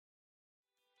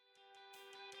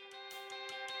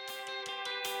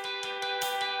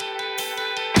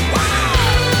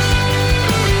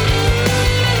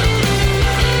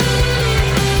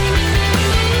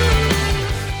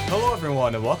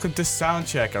and welcome to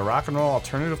Soundcheck, a rock and roll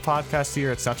alternative podcast here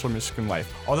at Central Michigan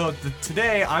Life. Although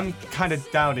today I'm kind of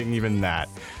doubting even that.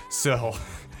 So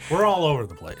we're all over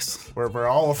the place. We're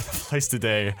all over the place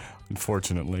today,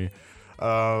 unfortunately,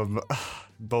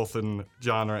 both in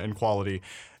genre and quality.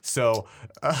 So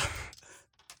I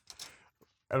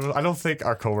don't think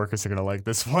our coworkers are gonna like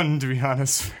this one, to be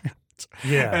honest.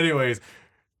 Yeah. Anyways.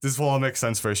 This will all make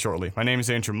sense very shortly. My name is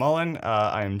Andrew Mullen.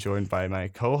 I am joined by my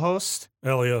co-host,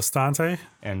 Elio Stante.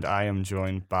 And I am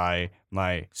joined by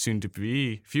my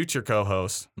soon-to-be future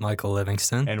co-host, Michael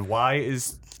Livingston. And why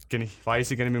is he going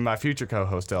to be my future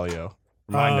co-host, Elio?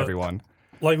 Remind everyone.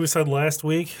 Like we said last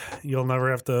week, you'll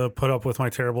never have to put up with my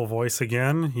terrible voice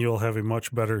again. You'll have a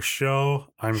much better show.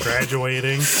 I'm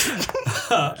graduating.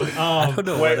 I don't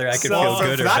know whether I could feel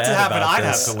good or bad about I'd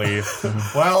this. have to leave.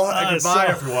 Well, goodbye,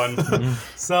 everyone.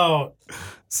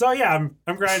 So yeah,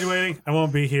 I'm graduating. I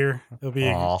won't be here.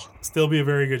 It'll still be a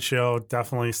very good show.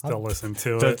 Definitely still listen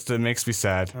to it. That makes me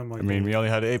sad. I mean, we only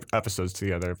had 8 episodes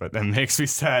together, but that makes me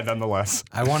sad nonetheless.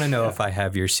 I want to know if I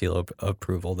have your seal of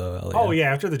approval, though, Elliot. Oh,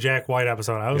 yeah. After the Jack White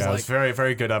episode, I was it like... was a very,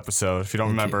 very good episode. If you don't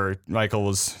remember, Michael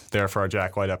was there for our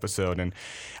Jack White episode. And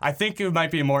I think it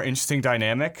might be a more interesting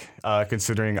dynamic,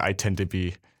 considering I tend to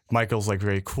be... Michael's like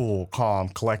very cool, calm,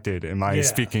 collected, and my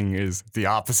speaking is the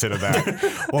opposite of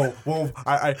that. well,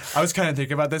 I was kind of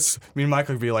thinking about this. Me and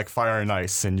Michael would be like fire and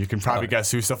ice, and you can probably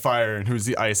guess who's the fire and who's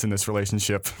the ice in this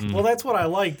relationship. Well, that's what I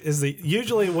liked. Is that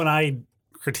usually when I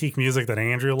critique music that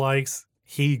Andrew likes,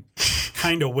 he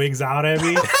kind of wigs out at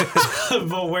me.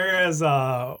 But whereas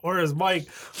Mike,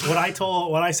 when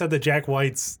I said that Jack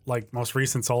White's like most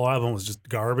recent solo album was just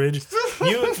garbage,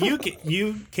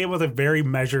 you came with a very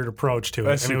measured approach to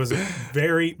it, and it was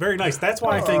very, very nice. That's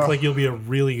why I think like you'll be a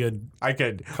really good. I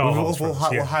could. Co-host we'll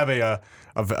have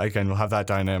we'll have that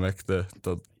dynamic. The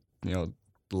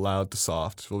loud to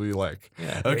soft. We'll be like,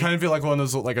 it'll kind of be like one of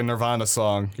those, like a Nirvana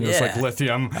song. It's like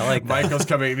Lithium. I like that. Michael's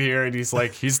coming here and he's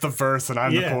the verse and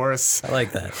I'm the chorus. I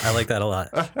like that. I like that a lot.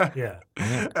 Yeah.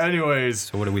 Anyways.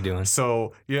 So what are we doing?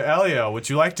 So, Elio, would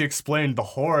you like to explain the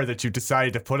horror that you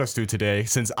decided to put us through today,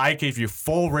 since I gave you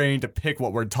full reign to pick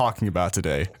what we're talking about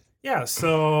today? Yeah,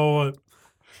 so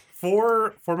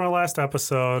for my last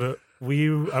episode,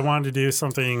 I wanted to do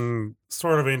something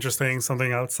sort of interesting,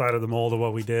 something outside of the mold of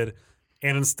what we did.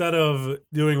 And instead of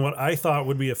doing what I thought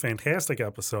would be a fantastic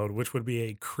episode, which would be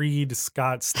a Creed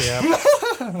Scott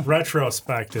Stapp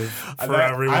retrospective for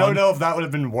everyone. I don't know if that would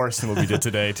have been worse than what we did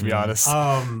today, to be honest.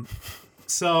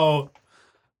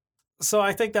 So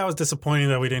I think that was disappointing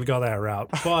that we didn't go that route.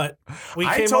 But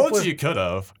I told you you could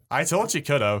have.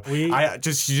 You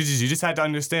just had to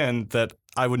understand that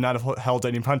I would not have held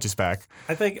any punches back.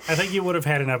 I think you would have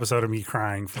had an episode of me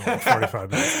crying for like 45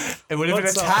 minutes. It would have been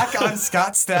an attack on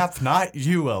Scott Stapp, not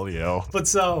you, Elio. But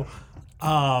so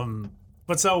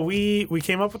we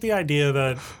came up with the idea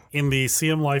that in the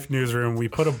CM Life newsroom, we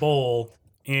put a bowl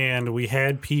and we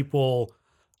had people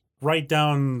write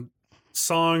down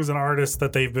songs and artists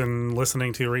that they've been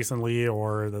listening to recently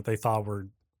or that they thought were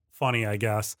funny, I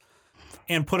guess,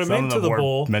 and put them into the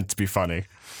bowl. Meant to be funny.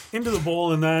 Into the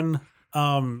bowl, and then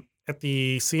at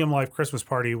the CM Life Christmas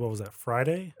party, what was that,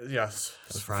 Friday? Yes.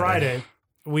 It was Friday.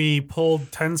 We pulled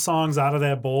 10 songs out of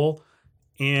that bowl,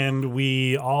 and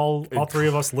we all 3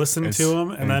 of us listened to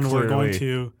them, and then we're going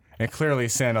to... And clearly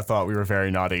Santa thought we were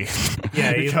very naughty.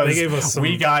 Yeah, they gave us some...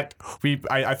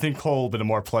 I think Cole would have been a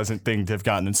more pleasant thing to have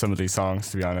gotten in some of these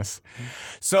songs, to be honest.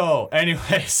 So,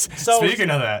 anyways, speaking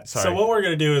of that, sorry. So what we're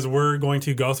going to do is we're going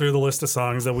to go through the list of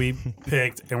songs that we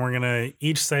picked, and we're going to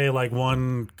each say like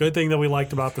one good thing that we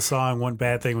liked about the song, one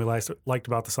bad thing we liked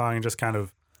about the song, and just kind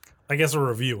of, I guess, a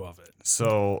review of it.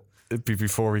 So,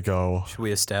 before we go... Should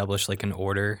we establish like an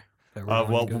order?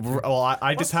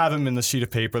 I just have them in the sheet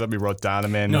of paper that we wrote down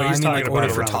them in. No, he's talking about order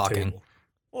it for around the talking. table.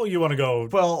 Well, you want to go...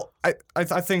 Well, I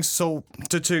think so.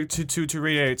 To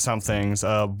reiterate some things,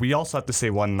 we also have to say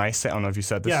one nice thing. I don't know if you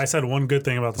said this. Yeah, I said one good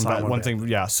thing about the song. One thing,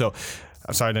 yeah. So,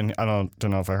 I'm sorry, I don't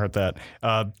know if I heard that.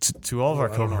 To all of our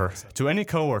coworkers, to any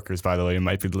coworkers, by the way, who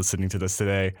might be listening to this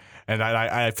today, and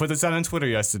I put this out on Twitter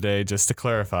yesterday just to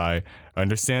clarify. I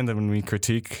understand that when we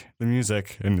critique the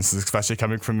music, and this is especially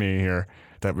coming from me here,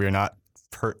 that we're not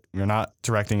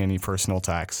directing any personal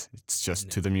attacks. It's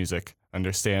just to the music.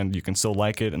 Understand you can still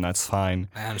like it, and that's fine.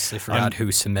 I honestly forgot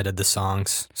who submitted the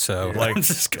songs, so like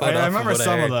I remember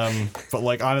some of them, but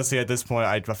like honestly, at this point,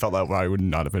 I felt that I would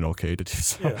not have been okay to do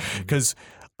so because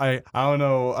I don't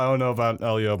know about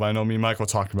Elio, but I know me and Michael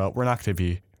talking about we're not going to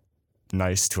be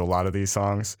nice to a lot of these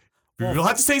songs. We'll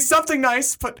have to say something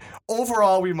nice, but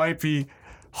overall, we might be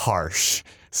harsh.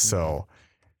 So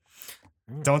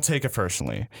don't take it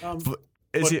personally.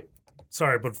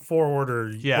 sorry, but for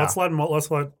order, let's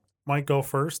let Mike go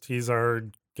first. He's our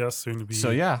guest, soon to be.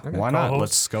 So why not?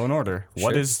 Let's go in order. Sure.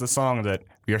 What is the song that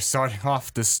we are starting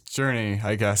off this journey,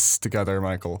 I guess, together,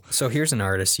 Michael? So here's an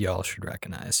artist y'all should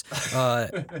recognize.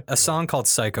 A song called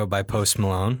Psycho by Post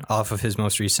Malone off of his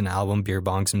most recent album, Beer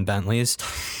Bongs and Bentleys.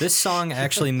 This song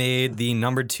actually made the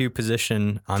number 2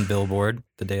 position on Billboard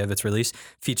the day of its release.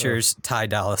 Features Ty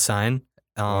Dolla $ign.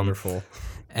 Wonderful.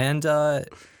 And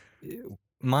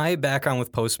my background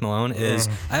with Post Malone is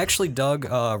I actually dug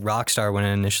Rockstar when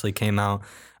it initially came out.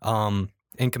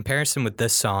 In comparison with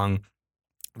this song,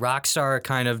 Rockstar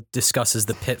kind of discusses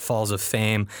the pitfalls of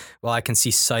fame, while I can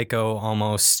see Psycho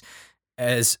almost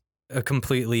as a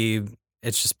completely,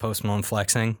 it's just Post Malone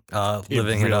flexing,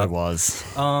 living it up. Was.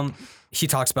 He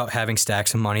talks about having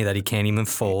stacks of money that he can't even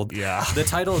fold. Yeah. The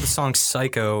title of the song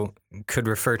Psycho could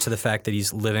refer to the fact that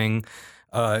he's living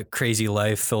a crazy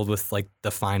life filled with like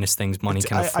the finest things money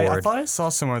can afford. I thought I saw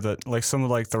somewhere that like some of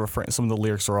the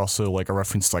lyrics are also like a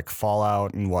reference to like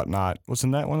Fallout and whatnot.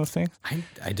 Wasn't that one of the things?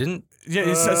 I didn't. Yeah,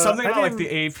 it said something about like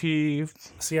the AP.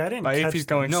 See, I didn't. AP's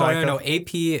going Psycho. No.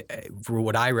 AP, for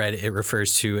what I read, it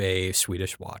refers to a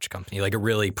Swedish watch company, like a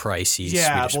really pricey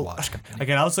Swedish watch company.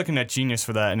 Again, I was looking at Genius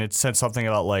for that, and it said something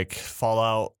about like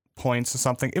Fallout points or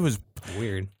something. It was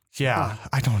weird. Yeah,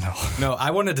 I don't know. No,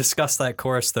 I want to discuss that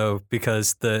chorus though,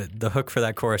 because the hook for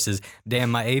that chorus is,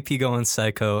 "Damn, my AP going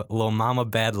psycho, lil' mama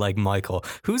bad like Michael."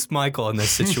 Who's Michael in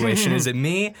this situation? Is it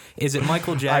me? Is it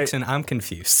Michael Jackson? I'm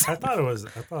confused. I thought he was.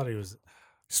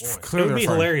 It would be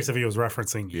hilarious if he was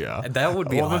referencing you. Yeah, that would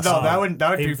be awesome. No, that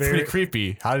would be pretty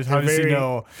creepy. How does he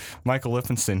know Michael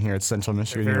Livingston here at Central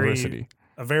Michigan University?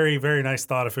 A very, very nice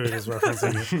thought if he was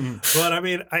referencing you. But I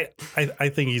mean, I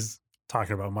think he's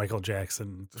talking about Michael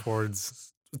Jackson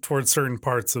towards certain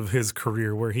parts of his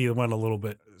career where he went a little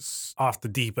bit off the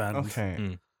deep end.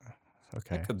 Okay.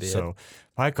 That could be so,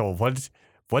 Michael,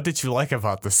 what did you like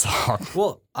about the song?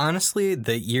 Well, honestly,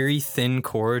 the eerie thin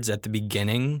chords at the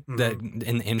beginning that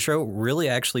in the intro really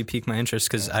actually piqued my interest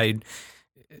because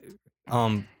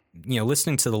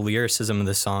listening to the lyricism of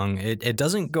the song, it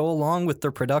doesn't go along with the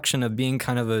production of being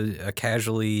kind of a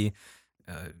casually,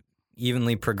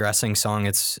 evenly progressing song.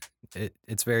 It's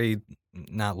very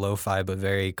not lo-fi, but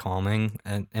very calming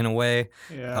in a way.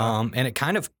 Yeah. And it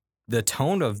kind of, the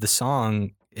tone of the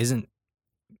song isn't,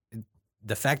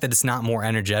 the fact that it's not more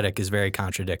energetic is very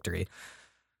contradictory.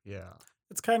 Yeah.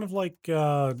 It's kind of like you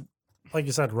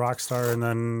said, Rockstar, and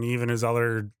then even his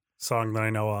other song that I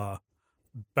know,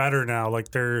 Better Now.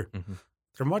 Like they're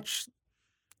much,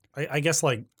 I guess,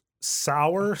 like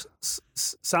sour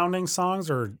sounding songs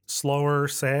or slower,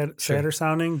 sadder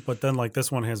sounding. But then like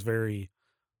this one has very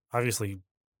obviously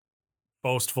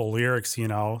boastful lyrics, you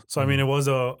know? So, I mean, it was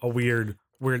a weird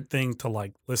thing to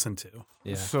like listen to.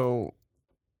 Yeah. So,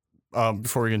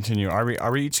 before we continue, are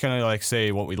we each gonna like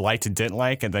say what we liked and didn't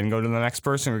like, and then go to the next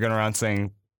person? We're going around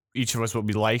saying each of us what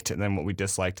we liked and then what we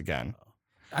disliked again.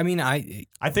 I mean, I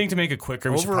think to make it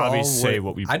quicker, we should probably say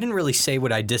what we. I didn't really say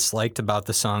what I disliked about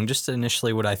the song. Just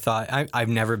initially, what I thought. I've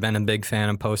never been a big fan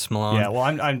of Post Malone. Yeah, well,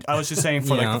 I was just saying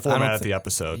for like the format of the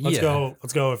episode. Let's go.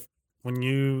 If when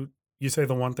you say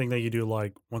the one thing that you do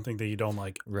like, one thing that you don't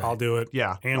like, right. I'll do it.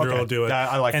 Yeah, Andrew will do it.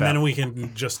 I like and that. And then we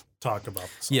can just talk about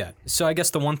this. Yeah. So I guess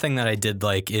the one thing that I did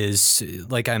like is,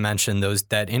 like I mentioned,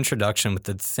 that introduction with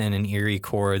the thin and eerie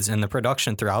chords and the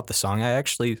production throughout the song. I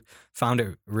actually found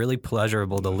it really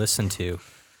pleasurable to listen to.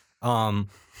 I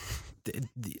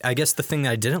guess the thing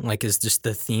that I didn't like is just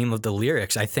the theme of the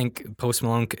lyrics. I think Post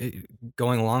Malone,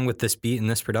 going along with this beat and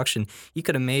this production, he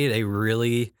could have made a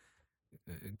really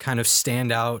kind of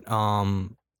standout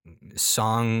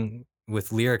song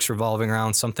with lyrics revolving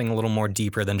around something a little more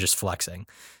deeper than just flexing.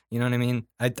 You know what I mean?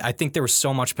 I think there was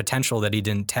so much potential that he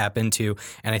didn't tap into,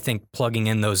 and I think plugging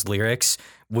in those lyrics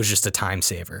was just a time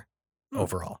saver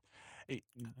overall.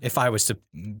 If I was to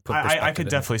put I could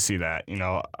definitely see that, you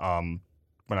know,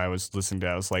 when I was listening to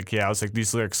it, I was like,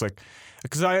 these lyrics, like,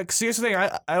 because here's the thing,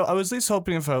 I was at least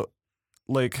hoping if I,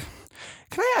 like,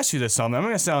 can I ask you this, something? I'm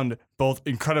going to sound both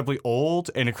incredibly old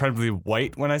and incredibly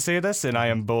white when I say this, and I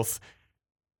am both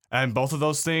of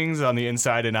those things on the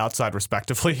inside and outside,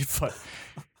 respectively, but...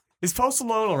 Is Post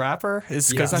Malone a rapper?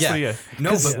 That's what he.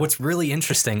 No, but what's really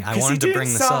interesting, I wanted to bring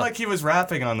this up. He didn't sound like he was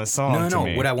rapping on the song.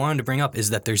 No. What I wanted to bring up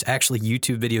is that there's actually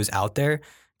YouTube videos out there,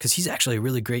 because he's actually a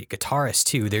really great guitarist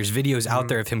too. There's videos out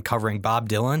there of him covering Bob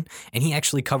Dylan, and he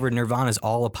actually covered Nirvana's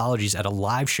All Apologies at a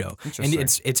live show. And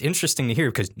it's interesting to hear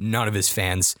because none of his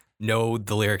fans know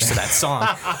the lyrics to that song,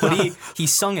 but he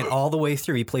sung it all the way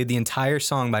through. He played the entire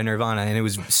song by Nirvana, and it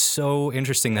was so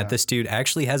interesting that this dude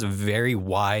actually has a very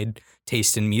wide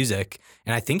taste in music.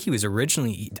 And I think he was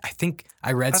originally,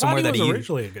 I read somewhere that he was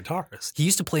originally a guitarist. He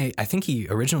used to play, I think he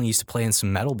originally used to play in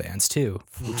some metal bands too,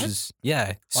 which is,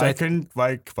 yeah. So why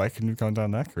couldn't you go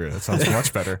down that career? That sounds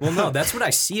much better. Well, no, that's what I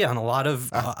see on a lot of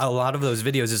those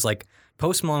videos is like,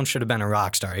 Post Malone should have been a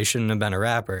rock star. He shouldn't have been a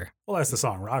rapper. Well, that's the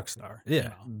song Rockstar.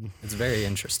 Yeah. It's very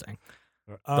interesting.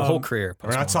 The whole career.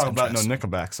 We're not talking about no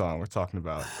Nickelback song. We're talking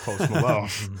about Post Malone.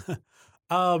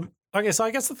 Okay, so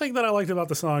I guess the thing that I liked about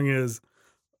the song is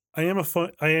I am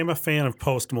a fan of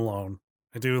Post Malone.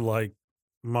 I do like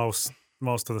most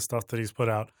of the stuff that he's put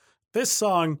out. This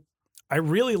song, I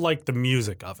really like the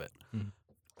music of it.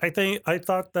 I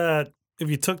thought that if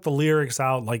you took the lyrics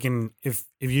out, like if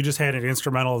you just had an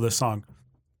instrumental of this song,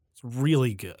 it's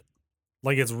really good.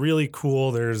 Like it's really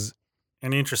cool. There's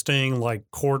an interesting like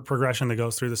chord progression that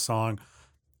goes through the song.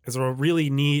 It's a really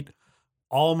neat,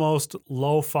 almost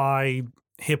lo-fi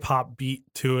hip hop beat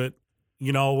to it,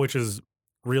 which is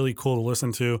really cool to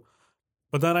listen to.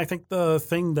 But then I think the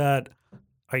thing that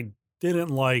I didn't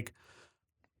like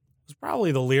was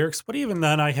probably the lyrics. But even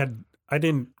then, I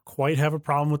didn't quite have a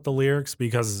problem with the lyrics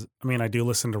because I do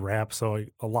listen to rap, so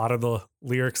a lot of the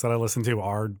lyrics that I listen to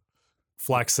are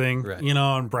flexing, right,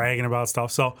 and bragging about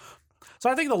stuff. So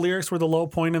I think the lyrics were the low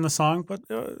point in the song, but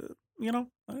I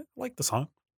like the song.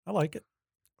 I like it.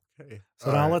 Okay.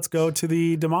 So now let's go to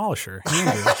the Demolisher.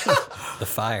 The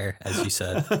fire, as you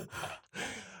said.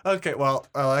 Okay, well,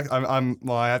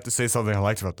 I have to say something I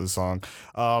liked about this song.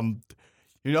 I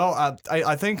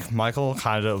think Michael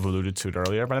kind of alluded to it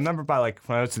earlier, but I remember when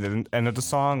I was at the end of the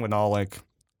song when all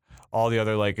the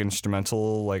other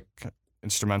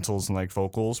instrumentals and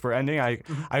vocals were ending. I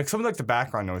something like the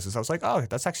background noises. I was like, oh,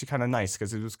 that's actually kind of nice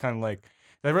because it was kind of like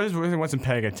I really wasn't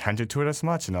paying attention to it as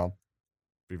much, and I'll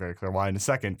be very clear why in a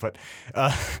second. But so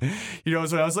I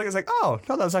was like, it's like, oh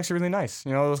no, that was actually really nice.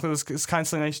 It was kind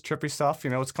of nice, trippy stuff.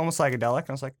 It's almost psychedelic. And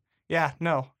I was like, yeah,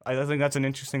 no, I think that's an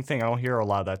interesting thing. I don't hear a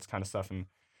lot of that kind of stuff, and at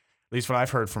least when I've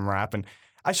heard from rap. And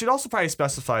I should also probably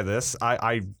specify this.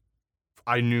 I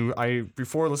knew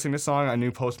before listening to this song, I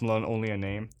knew Post Malone only a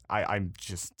name. I'm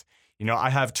just, I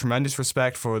have tremendous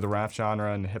respect for the rap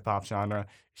genre and the hip hop genre.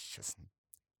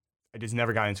 I just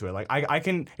never got into it. Like I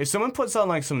can, if someone puts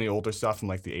on some of the older stuff from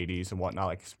the 80s and whatnot,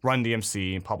 like Run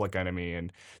DMC and Public Enemy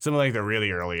and some of the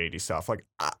really early 80s stuff,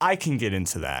 I can get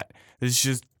into that. It's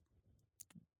just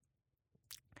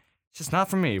not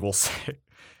for me, we'll say.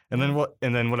 And then what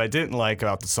I didn't like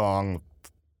about the song,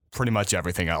 pretty much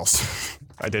everything else.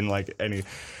 I didn't like any.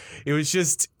 It was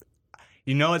just,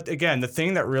 again, the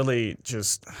thing that really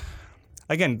just,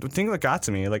 again, the thing that got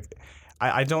to me,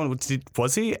 I don't,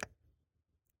 was he?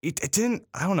 It didn't,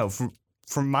 I don't know,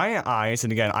 from my eyes,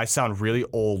 and again, I sound really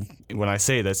old when I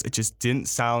say this, it just didn't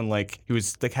sound like he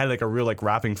was, had a real,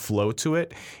 rapping flow to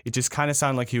it. It just kind of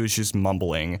sounded like he was just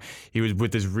mumbling. He was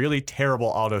with this really terrible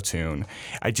auto-tune.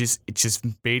 It just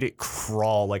made it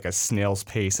crawl like a snail's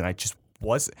pace, and there's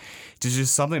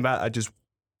just something about it,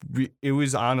 it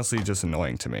was honestly just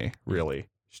annoying to me, really,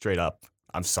 straight up.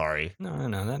 I'm sorry. No,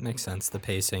 that makes sense. The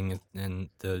pacing and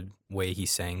the way he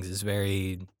sings is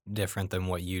very different than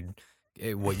what you'd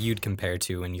compare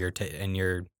to in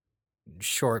your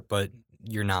short but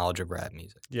your knowledge of rap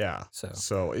music. Yeah.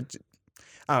 So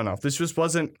I don't know. This just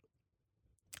wasn't.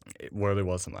 It really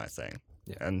wasn't my thing.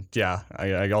 Yeah. And yeah,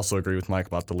 I also agree with Mike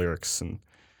about the lyrics and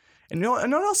what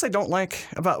else I don't like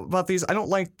about these? I don't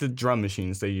like the drum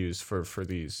machines they use for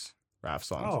these rap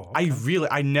songs. Oh, okay.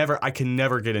 I can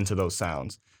never get into those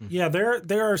sounds. Yeah,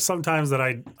 there are some times that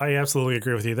I absolutely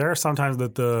agree with you. There are some times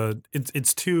that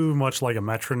it's too much like a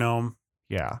metronome.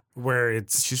 Yeah, where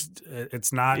it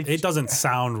doesn't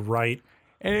sound right.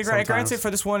 And granted, for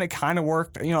this one, it kind of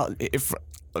worked. If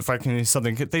I can use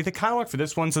something, they kind of work for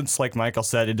this one since, like Michael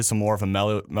said, it is more of a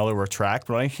mellower track.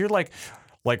 But when I hear like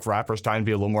rappers trying to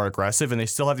be a little more aggressive, and they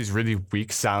still have these really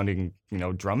weak sounding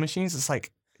drum machines, it's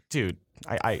like, dude.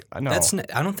 I know.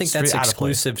 I don't think that's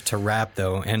exclusive to rap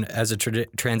though. And as a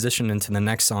transition into the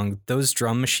next song, those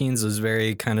drum machines, those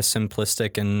very kind of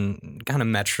simplistic and kind of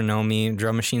metronome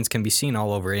drum machines, can be seen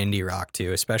all over indie rock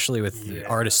too, especially with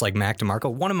artists like Mac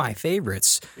DeMarco, one of my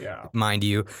favorites, mind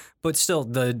you. But still,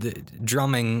 the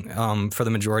drumming for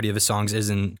the majority of the songs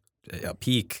isn't a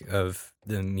peak of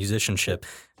the musicianship.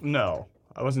 No,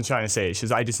 I wasn't trying to say it. It's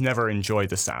just I just never enjoyed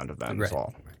the sound of them. That's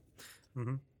all.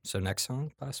 Mm-hmm. So next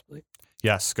song, possibly.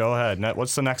 Yes, go ahead.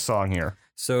 What's the next song here?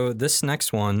 So this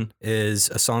next one is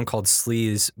a song called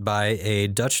Sleaze by a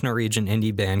Dutch-Norwegian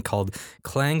indie band called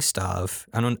Klangstav.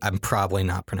 I'm probably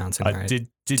not pronouncing it right.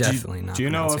 Definitely not. Do you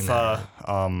know if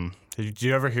did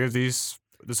you ever hear these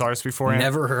this artist before?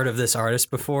 Never heard of this artist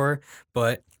before,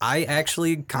 but I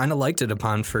actually kind of liked it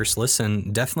upon first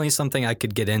listen. Definitely something I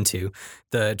could get into.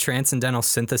 The transcendental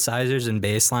synthesizers and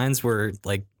bass lines were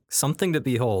like something to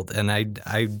behold, and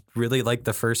I really like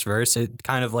the first verse. It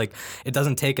kind of like, it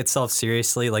doesn't take itself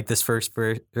seriously. Like this first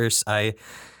verse, I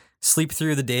sleep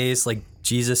through the days like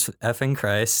Jesus effing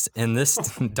Christ in this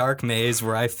dark maze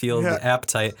where I feel the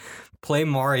appetite. Play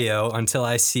Mario until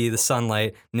I see the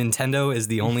sunlight. Nintendo is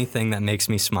the only thing that makes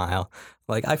me smile.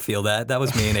 Like, I feel that. That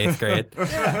was me in 8th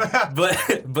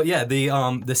grade. But yeah,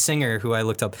 the singer who I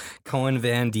looked up, Cohen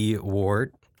Van D.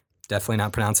 Wart, definitely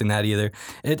not pronouncing that either.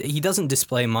 He doesn't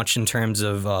display much in terms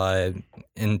of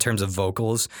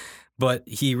vocals, but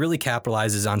he really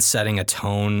capitalizes on setting a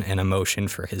tone and emotion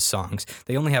for his songs.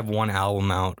 They only have one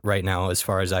album out right now, as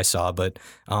far as I saw, but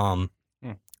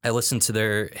I listened to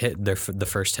the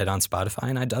first hit on Spotify,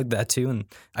 and I dug that too. And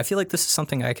I feel like this is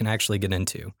something I can actually get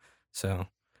into. So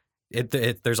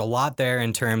there's a lot there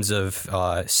in terms of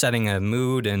setting a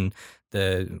mood and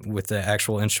with the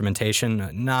actual instrumentation.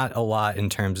 Not a lot in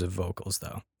terms of vocals,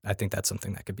 though. I think that's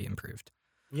something that could be improved.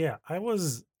 Yeah, I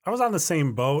was on the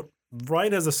same boat.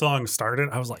 Right as the song started,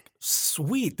 I was like,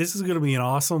 sweet, this is going to be an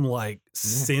awesome like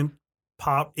synth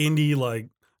pop indie like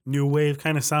new wave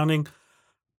kind of sounding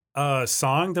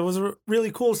song that was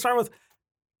really cool to start with.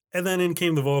 And then in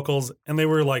came the vocals, and they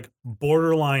were like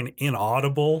borderline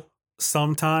inaudible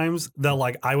sometimes, that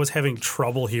like I was having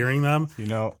trouble hearing them,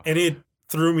 and it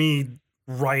threw me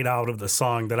right out of the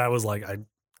song, that I was like, I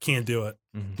can't do it.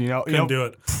 Couldn't do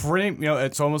it.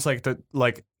 It's almost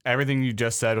like everything you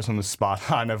just said was on the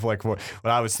spot on of like what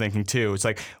I was thinking too. It's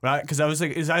like because I was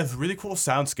like, is that a really cool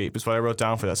soundscape is what I wrote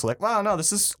down for this. So like, wow, no,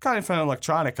 this is kind of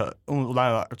electronica,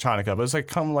 not electronica, but it's like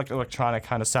kind of like electronic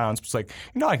kind of sounds. It's like,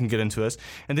 I can get into this.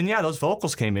 And then those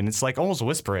vocals came in. It's like almost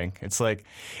whispering. It's like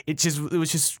it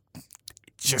was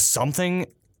just something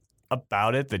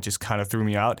about it that just kind of threw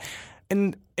me out.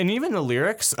 And even the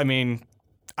lyrics. I mean,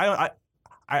 I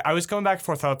was going back and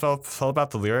forth. I felt about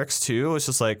the lyrics too. It's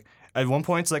just like, at one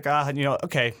point, it's like,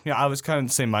 okay. I was kind of in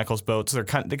the same Michael's boat. So they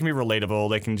can be relatable.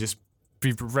 They can just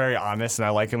be very honest. And I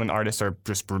like it when artists are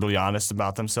just brutally honest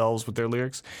about themselves with their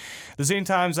lyrics. At the same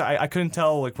times, I couldn't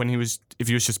tell like if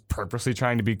he was just purposely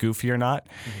trying to be goofy or not.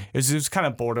 Mm-hmm. It was kind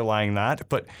of borderline that.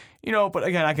 But, but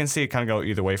again, I can see it kind of go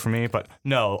either way for me. But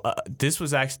no, this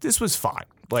was fine.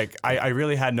 Like, I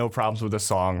really had no problems with this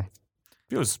song.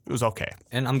 It was okay.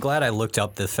 And I'm glad I looked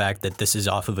up the fact that this is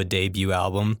off of a debut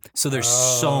album. So there's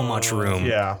so much room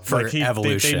for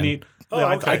evolution. They need,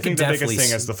 I think the biggest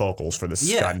thing is the vocals for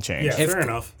this gotten changed. Yeah, fair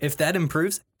enough. If that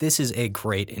improves, this is a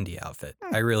great indie outfit.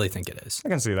 I really think it is. I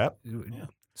can see that. Yeah.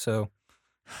 So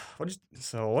what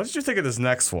did you think of this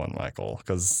next one, Michael?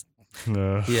 Because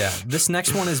this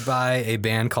next one is by a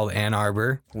band called Ann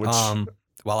Arbor.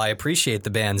 While I appreciate the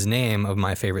band's name of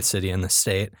my favorite city in the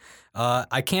state,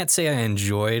 I can't say I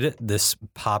enjoyed this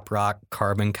pop rock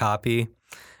carbon copy.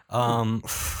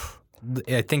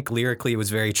 I think lyrically it was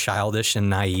very childish and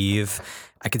naive.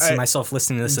 I could see myself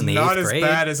listening to this in the 8th grade. Not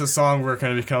as bad as a song we're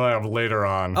going to be coming up later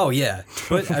on. Oh yeah,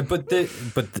 but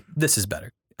this is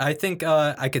better. I think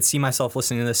I could see myself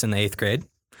listening to this in the 8th grade.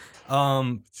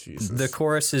 The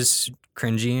chorus is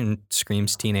cringy and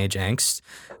screams teenage angst.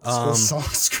 The song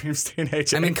screams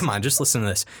teenage angst. I mean, come on, just listen to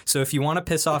this. So if you want to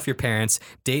piss off your parents,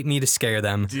 date me to scare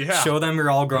them. Show them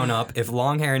you're all grown up. If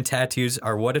long hair and tattoos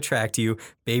are what attract you,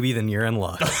 baby, then you're in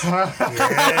love. Yeah,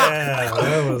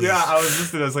 I was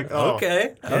listening. I was like, oh,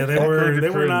 okay. Yeah, they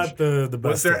were not the best.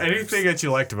 Was there anything that you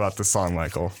liked about the song,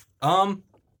 Michael?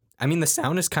 I mean, the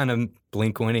sound is kind of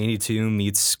Blink-182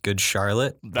 meets Good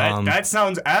Charlotte. That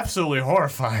sounds absolutely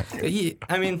horrifying.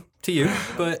 I mean, to you,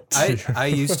 but I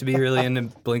used to be really into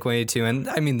Blink-182, and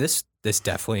I mean, this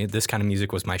kind of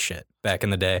music was my shit back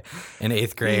in the day, in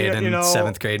 8th grade and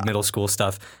 7th grade middle school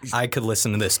stuff. I could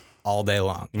listen to this all day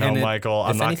long. No, Michael,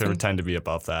 I'm not going to pretend to be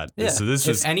above that. Yeah, this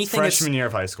is freshman year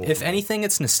of high school. If anything,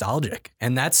 it's nostalgic,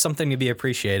 and that's something to be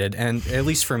appreciated, and at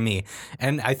least for me.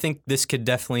 And I think this could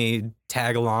definitely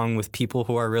tag along with people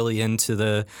who are really into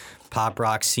the pop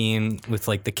rock scene with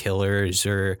like the Killers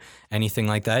or anything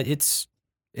like that. It's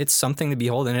something to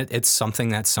behold, and it's something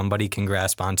that somebody can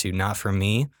grasp onto. Not for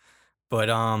me, but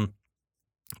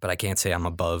I can't say I'm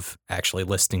above actually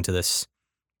listening to this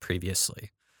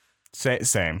previously.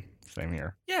 Same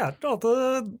here. Yeah, no,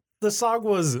 the song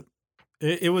was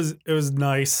it was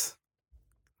nice.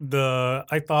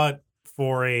 I thought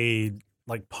for a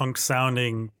like punk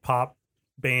sounding pop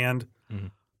band,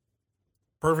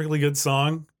 perfectly good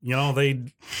song. They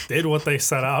did what they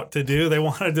set out to do. They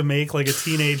wanted to make like a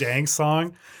teenage angst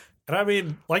song. And I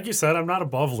mean, like you said, I'm not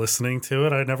above listening to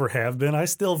it. I never have been. I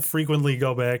still frequently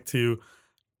go back to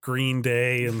Green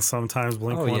Day and sometimes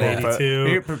Blink Oh, yeah.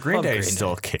 182. But Green Love Day Green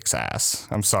still kicks ass.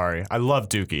 I'm sorry. I love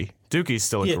Dookie. Dookie's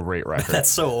still a great record. That's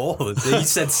so old. You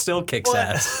said still kicks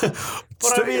ass. But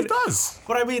Still, I mean, it does.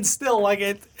 But I mean, still, like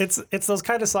it's those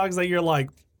kind of songs that you're like,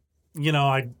 you know,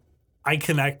 I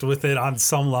connect with it on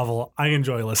some level. I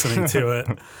enjoy listening to it.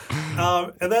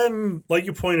 And then, like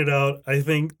you pointed out, I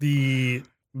think the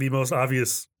most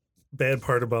obvious bad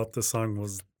part about this song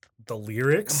was the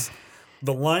lyrics.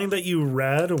 The line that you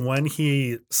read when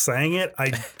he sang it,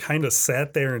 I kind of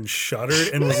sat there and shuddered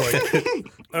and was like,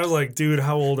 I was like, dude,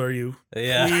 how old are you?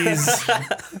 Yeah.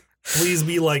 Please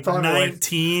be like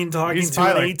 19 talking He's to an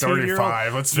probably like 18-year-old.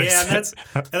 35. Let's face Yeah, it.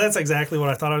 and that's exactly what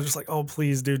I thought. I was just like, oh,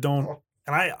 please, dude, don't.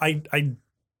 And I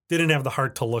didn't have the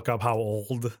heart to look up how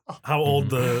old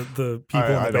the people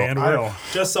in the band I were, don't.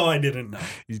 just so I didn't know.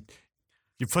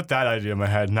 You put that idea in my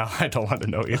head. Now I don't want to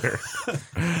know either.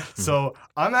 So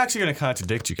I'm actually going to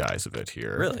contradict you guys a bit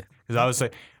here. Really? Because I was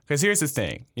like, because here's the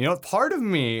thing. You know, part of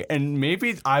me, and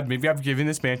maybe I'm giving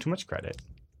this band too much credit.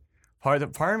 Part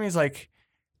of me is like,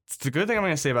 the good thing I'm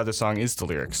going to say about this song is the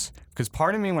lyrics. Because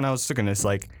part of me, when I was looking at this,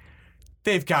 like,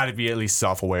 they've got to be at least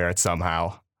self-aware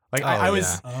somehow. Like I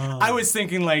was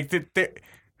thinking like that.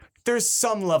 There's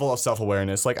some level of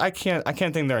self-awareness. Like I can't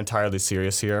think they're entirely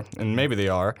serious here, and maybe they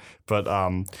are. But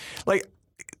I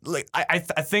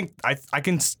think I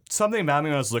can. Something about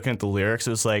me when I was looking at the lyrics, it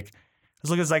was like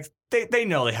they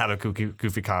know they have a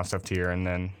goofy concept here, and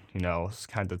then it's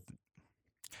kind of.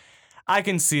 I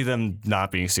can see them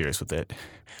not being serious with it.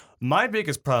 My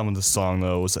biggest problem with the song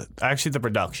though was actually the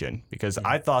production, because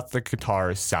I thought the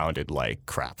guitars sounded like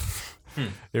crap.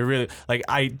 It really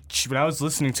when I was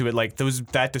listening to it, like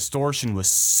that distortion was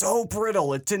so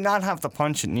brittle. It did not have the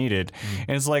punch it needed,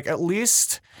 and it's like, at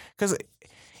least because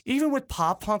even with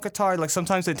pop punk guitar, like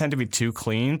sometimes they tend to be too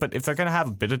clean. But if they're gonna have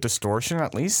a bit of distortion,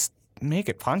 at least make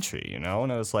it punchy, And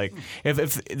it was like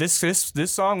if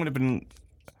this song would have been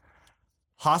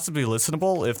possibly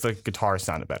listenable if the guitar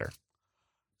sounded better.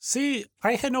 See,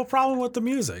 I had no problem with the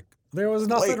music. There was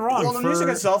nothing wrong. Well, the music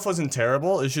itself wasn't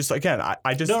terrible. It's just, again,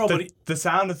 I just the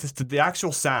sound of the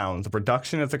actual sound, the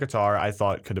production of the guitar, I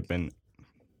thought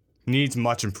needs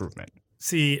much improvement.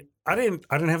 See, I didn't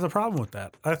have the problem with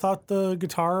that. I thought the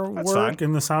guitar That's work fine.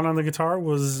 and the sound on the guitar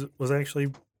was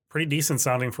actually pretty decent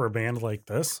sounding for a band like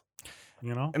this.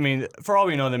 I mean, for all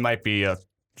we know, they might be a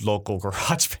local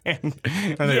garage band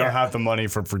and they don't have the money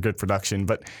for good production,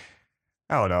 but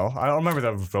I don't know. I don't remember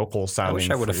the vocal sounding. I wish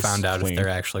I would have found out clean. if they're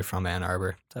actually from Ann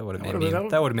Arbor. That would have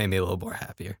made me a little more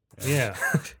happier. Yeah.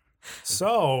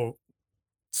 So,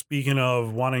 speaking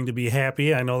of wanting to be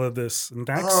happy, I know that this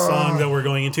next song that we're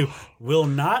going into will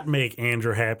not make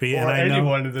Andrew happy, Or and I know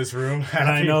anyone in this room happy. and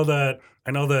I know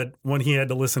that when he had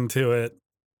to listen to it,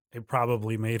 it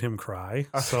probably made him cry.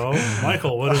 So,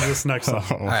 Michael, what is this next song?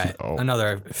 All right,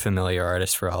 another familiar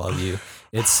artist for all of you.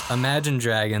 It's Imagine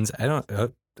Dragons. I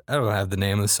don't have the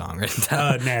name of the song written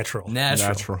down. Natural.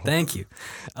 Natural. Thank you.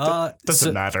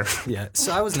 Doesn't matter. Yeah.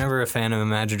 So I was never a fan of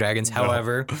Imagine Dragons.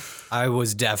 However, I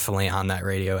was definitely on that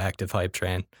radioactive hype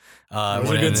train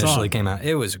when it initially came out.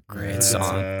 It was a great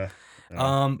song.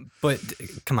 But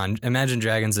come on, Imagine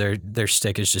Dragons, their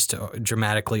stick is just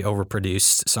dramatically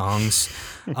overproduced songs.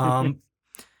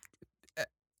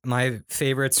 My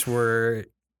favorites were,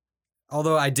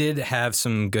 although I did have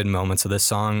some good moments of this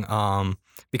song,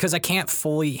 because I can't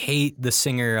fully hate the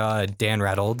singer Dan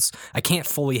Reynolds. I can't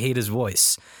fully hate his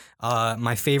voice.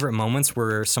 My favorite moments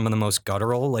were some of the most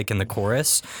guttural, like in the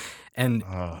chorus. And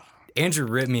Andrew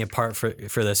ripped me apart for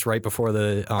this right before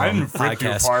the podcast. I didn't rip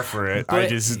you apart for it. I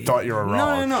just thought you were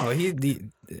wrong. No.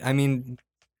 I mean,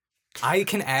 I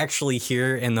can actually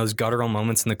hear in those guttural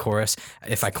moments in the chorus,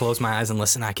 if I close my eyes and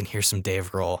listen, I can hear some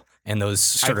Dave Grohl and those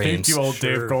screams. I think you owe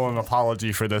Dave Grohl an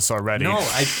apology for this already. No,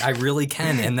 I really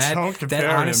can. And that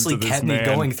honestly kept me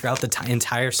going throughout the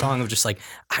entire song of just like,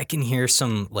 I can hear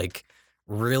some like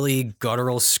really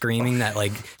guttural screaming that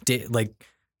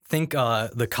think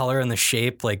The Color and the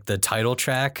Shape, like the title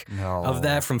track of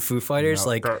that from Foo Fighters.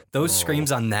 Those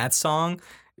screams on that song,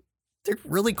 they're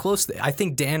really close. I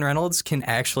think Dan Reynolds can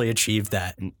actually achieve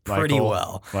that pretty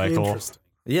well. Michael,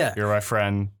 yeah, you're my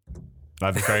friend.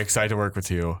 I'd be very excited to work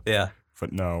with you. Yeah.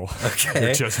 But no. Okay.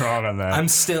 You're just wrong on that. I'm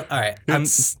still all right.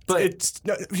 Here's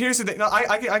the thing. No,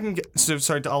 I can get. So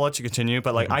sorry, I'll let you continue.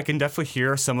 But I can definitely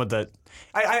hear some of the.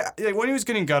 When he was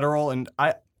getting guttural, and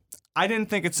I didn't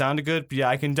think it sounded good, but yeah,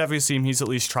 I can definitely see him. He's at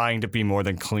least trying to be more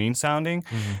than clean sounding.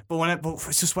 But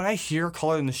it's just when I hear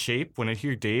Color in the Shape, when I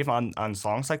hear Dave on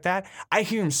songs like that, I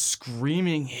hear him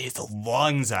screaming his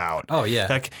lungs out. Oh yeah.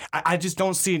 Like I just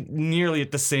don't see it nearly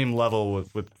at the same level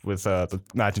with the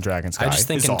Imagine Dragons guy. I just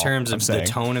think in terms of the saying.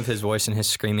 tone of his voice and his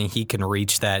screaming, he can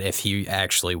reach that if he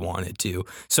actually wanted to.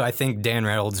 So I think Dan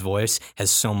Reynolds' voice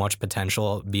has so much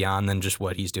potential beyond than just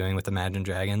what he's doing with Imagine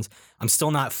Dragons. I'm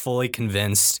still not fully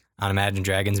convinced on Imagine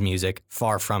Dragons music,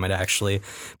 far from it actually.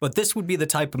 But this would be the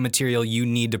type of material you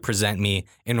need to present me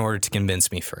in order to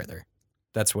convince me further.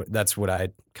 That's what I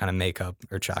kind of make up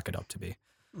or chalk it up to be.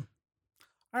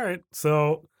 All right,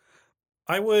 so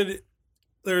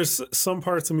there's some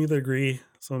parts of me that agree,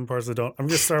 some parts that don't. I'm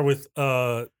gonna start with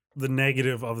the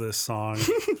negative of this song.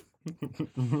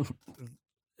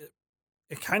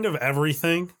 It kind of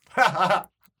everything.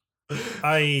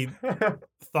 I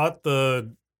thought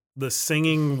the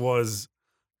singing was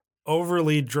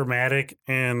overly dramatic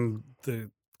and the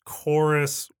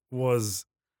chorus was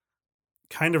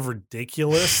kind of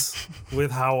ridiculous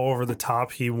with how over the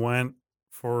top he went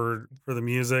for the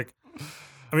music.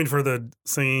 I mean, for the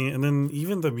singing. And then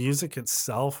even the music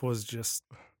itself was just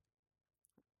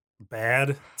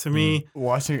bad to me.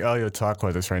 Watching Elliot talk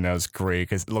about this right now is great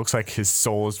because it looks like his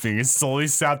soul is being slowly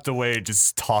sapped away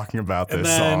just talking about this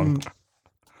song.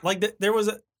 Like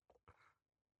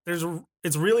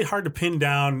it's really hard to pin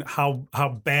down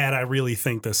how bad I really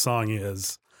think this song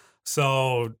is.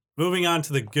 So moving on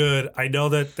to the good, I know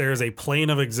that there's a plane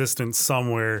of existence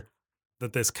somewhere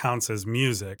that this counts as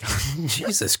music.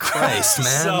 Jesus Christ,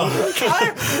 man. So,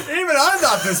 Even I'm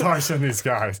not this harsh on these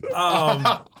guys.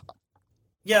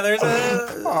 yeah, there's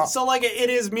so like it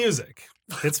is music.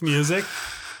 It's music.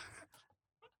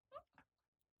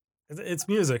 It's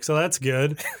music, so that's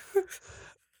good.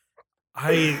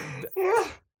 Come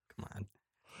on.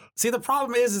 See, the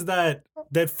problem is that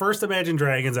first Imagine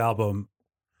Dragons album,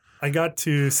 I got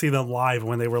to see them live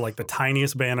when they were like the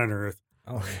tiniest band on earth.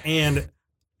 Oh. And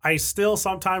I still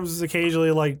sometimes occasionally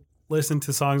like listen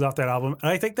to songs off that album. And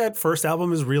I think that first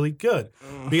album is really good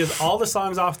because all the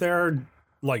songs off there are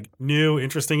like new,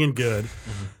 interesting, and good.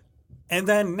 Mm-hmm. And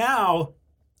then now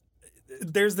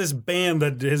there's this band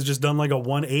that has just done like a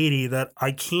 180 that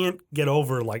I can't get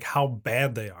over like how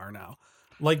bad they are now.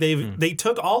 Like they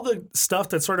took all the stuff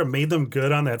that sort of made them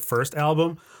good on that first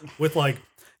album with like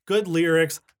good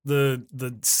lyrics. The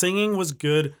singing was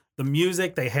good. The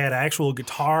music, they had actual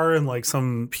guitar and like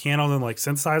some piano and like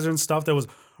synthesizer and stuff that was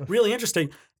really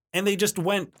interesting. And they just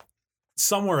went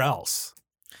somewhere else.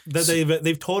 That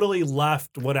they've totally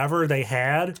left whatever they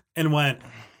had and went,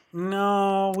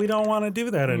 no, we don't want to do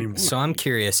that anymore. So I'm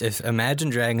curious, if Imagine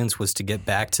Dragons was to get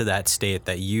back to that state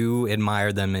that you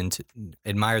admire them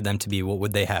to be, what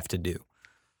would they have to do?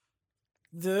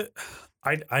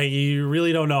 I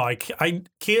really don't know. I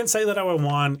can't say that I would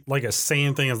want like a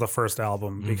same thing as the first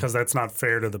album because that's not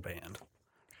fair to the band.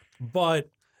 But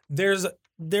there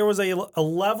was a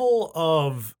level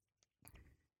of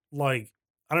like,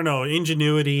 I don't know,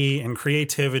 ingenuity and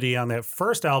creativity on that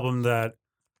first album that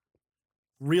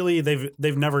really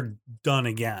they've never done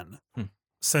again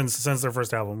since their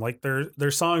first album. Like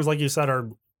their songs, like you said, are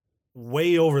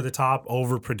way over the top,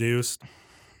 overproduced.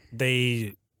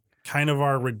 They kind of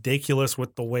are ridiculous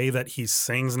with the way that he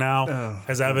sings now,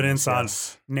 as evidence on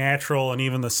Natural and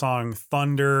even the song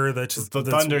Thunder.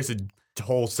 Thunder's a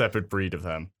whole separate breed of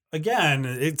them. Again,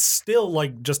 it's still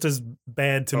like just as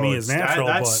bad to me as Natural.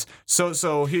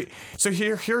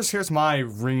 Here's my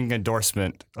ringing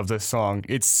endorsement of this song.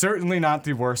 It's certainly not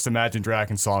the worst Imagine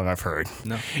Dragons song I've heard.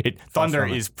 No, Thunder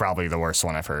is probably the worst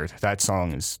one I've heard. That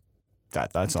song is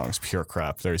pure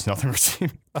crap. There's nothing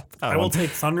redeeming about that I will take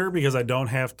Thunder because I don't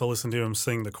have to listen to him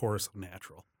sing the chorus of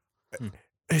Natural.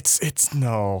 It's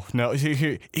no.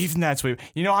 Even that's weird.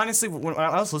 You know, honestly, when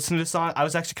I was listening to this song, I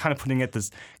was actually kind of putting it this.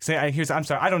 I'm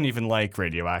sorry, I don't even like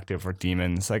Radioactive or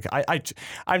Demons. Like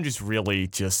I'm just really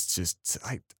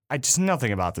I just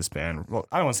nothing about this band. Well,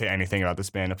 I don't want to say anything about this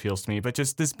band appeals to me, but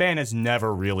just this band has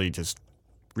never really just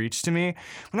reached to me.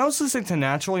 When I was listening to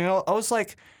Natural, you know, I was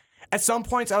like. At some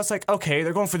points, I was like, okay,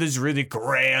 they're going for this really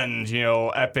grand, you know,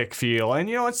 epic feel. And,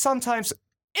 you know, sometimes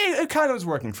it kind of was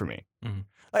working for me. Mm-hmm.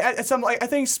 I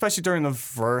think especially during the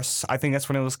verse, I think that's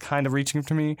when it was kind of reaching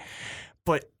for me.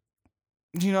 But,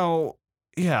 you know,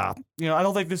 yeah. You know, I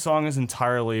don't think this song is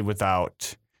entirely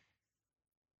without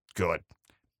good.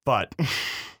 But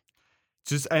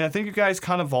and I think you guys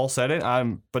kind of all said it.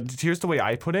 But here's the way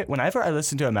I put it. Whenever I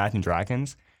listen to Imagine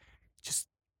Dragons,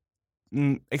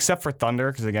 except for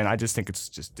Thunder, because again, I just think it's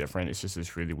just different. It's just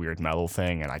this really weird metal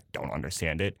thing, and I don't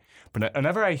understand it. But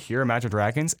whenever I hear Imagine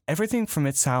Dragons, everything from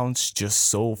it sounds just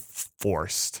so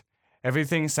forced.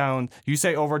 Everything sounds, you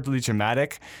say overly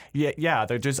dramatic. Yeah,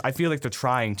 they're just, I feel like they're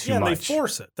trying too much. Yeah, they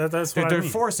force it. That's what I they're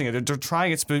mean. forcing it. They're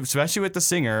trying it, especially with the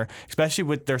singer, especially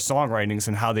with their songwritings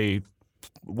and how they,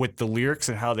 with the lyrics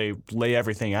and how they lay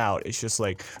everything out. It's just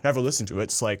like, never listen to it.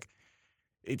 It's like,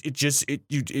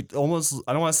 it almost,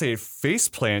 I don't want to say face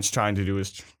plants trying to do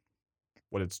is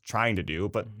what it's trying to do,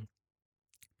 but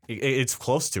it's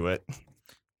close to it.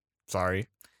 Sorry.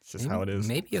 It's just how it is.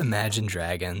 Maybe Imagine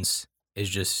Dragons is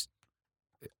just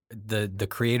the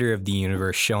creator of the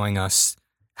universe showing us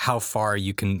how far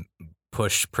you can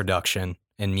push production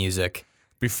in music.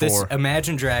 This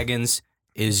Imagine Dragons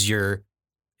is your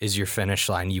finish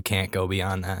line. You can't go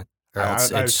beyond that. Or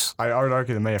else I would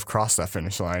argue they may have crossed that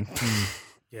finish line.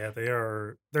 Yeah,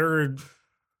 they're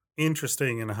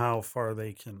interesting in how far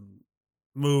they can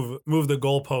move the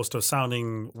goalpost of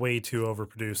sounding way too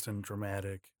overproduced and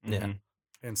dramatic. Yeah.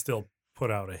 And still put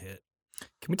out a hit.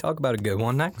 Can we talk about a good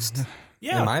one next?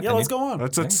 Yeah, let's go on.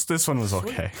 This one was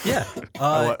okay. Yeah.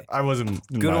 I wasn't.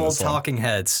 Good old Talking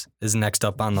Heads is next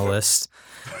up on the list.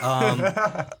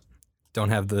 Don't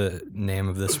have the name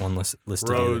of this one listed.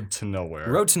 Road to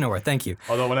Nowhere. Road to Nowhere. Thank you.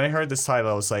 Although when I heard this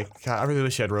title, I was like, God, I really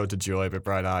wish you had Road to Joy, but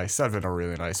Bright Eyes. That'd been a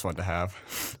really nice one to have.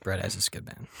 Bright Eyes is a good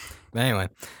band. But anyway,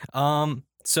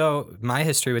 so my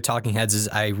history with Talking Heads is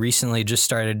I recently just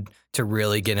started to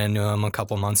really get into them a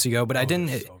couple months ago, but I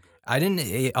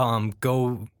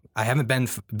haven't been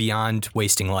beyond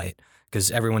Wasting Light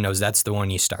because everyone knows that's the one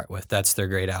you start with. That's their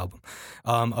great album.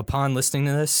 Upon listening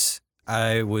to this,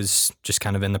 I was just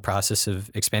kind of in the process of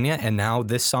expanding it. And now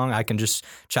this song I can just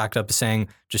chalk it up to saying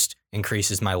just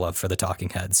increases my love for the Talking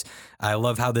Heads. I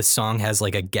love how this song has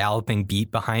like a galloping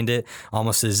beat behind it,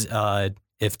 almost as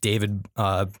if David,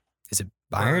 is it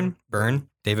Byrne?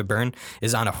 David Byrne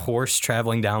is on a horse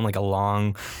traveling down like a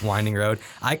long winding road.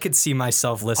 I could see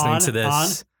myself listening to this.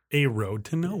 On a road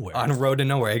to nowhere. On a road to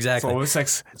nowhere, exactly. So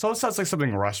it almost sounds like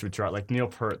something Rush would try. Like Neil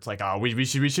Peart's like, we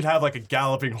should have like a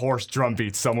galloping horse drum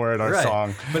beat somewhere in our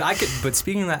song. But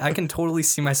speaking of that, I can totally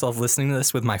see myself listening to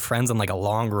this with my friends on like a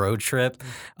long road trip.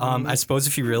 I suppose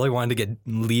if you really wanted to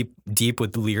get deep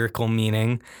with lyrical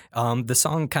meaning, the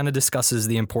song kind of discusses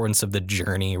the importance of the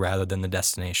journey rather than the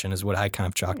destination is what I kind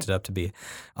of chalked it up to be.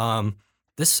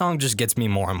 This song just gets me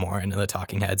more and more into the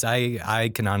Talking Heads. I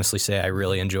can honestly say I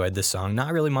really enjoyed this song.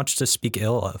 Not really much to speak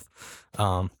ill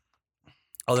of,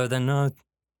 other than I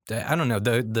don't know,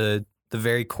 the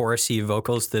very chorusy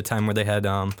vocals. The time where they had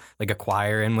like a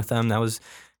choir in with them,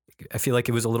 I feel like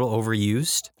it was a little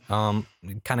overused.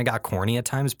 It kind of got corny at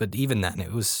times, but even then,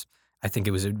 I think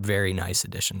it was a very nice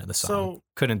addition to the song. So,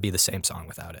 couldn't be the same song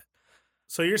without it.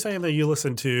 So you're saying that you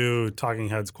listen to Talking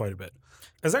Heads quite a bit.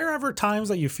 Is there ever times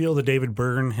that you feel that David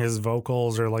Byrne, his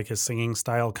vocals or like his singing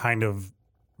style kind of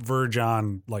verge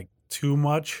on like too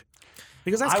much?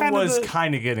 Because that's I was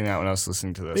kind of getting that when I was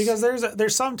listening to this. Because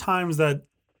there's some times that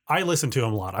I listen to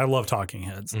him a lot. I love Talking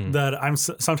Heads. That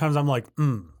sometimes I'm like,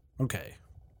 okay.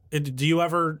 Do you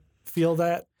ever feel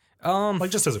that?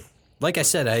 Like just as a... Like I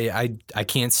said, I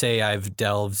can't say I've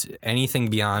delved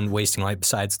anything beyond Wasting Light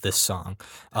besides this song.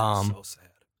 So sad.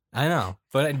 I know,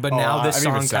 but now this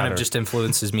song kind of just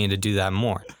influences me to do that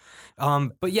more.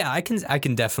 But yeah, I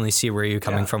can definitely see where you're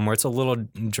coming from, where it's a little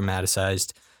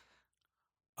dramatized.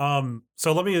 So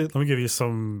let me give you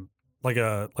some like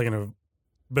a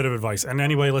bit of advice, and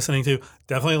anybody listening to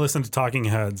definitely listen to Talking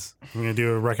Heads. I'm gonna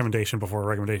do a recommendation before a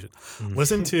recommendation.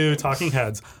 Listen to Talking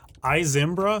Heads. I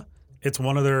Zimbra. It's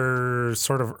one of their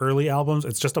sort of early albums.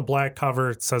 It's just a black cover.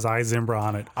 It says I Zimbra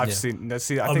on it. I've seen that.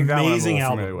 See, I think that one I'm a little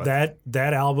familiar with.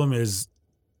 That album is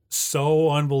so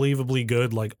unbelievably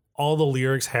good. Like all the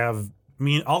lyrics have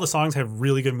all the songs have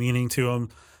really good meaning to them.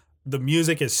 The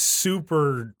music is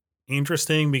super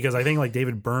interesting because I think like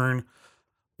David Byrne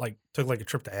like took like a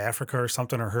trip to Africa or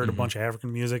something or heard a bunch of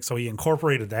African music, so he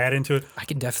incorporated that into it. I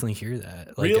can definitely hear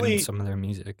that like in some of their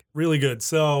music. Really good.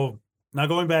 So now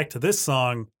going back to this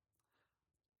song.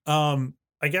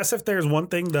 I guess if there's one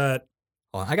thing that...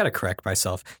 Well, I got to correct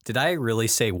myself. Did I really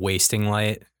say Wasting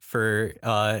Light for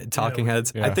Talking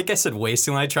Heads? Yeah. I think I said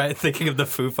Wasting Light. Try thinking of the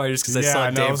Foo Fighters because I saw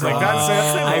Dave Grohl.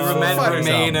 I meant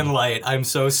Remain in Light. I'm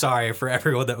so sorry for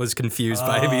everyone that was confused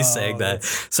by me saying that.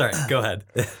 Sorry, go ahead.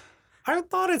 I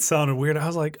thought it sounded weird. I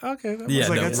was like, okay.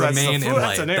 Remain in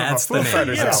Light. That's the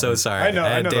name. I'm so sorry. I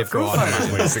know Dave Grohl.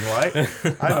 Wasting Light.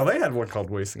 I know they had one called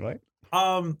Wasting Light.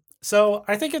 So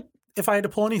I think if I had to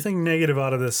pull anything negative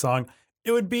out of this song,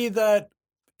 it would be that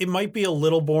it might be a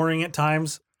little boring at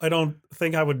times. don't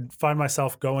think I would find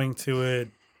myself going to it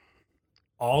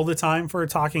all the time for a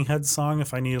Talking Heads song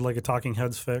if I needed like a Talking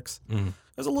Heads fix. Mhm.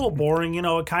 It's a little boring, you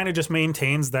know. It kind of just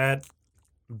maintains that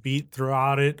beat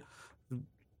throughout it.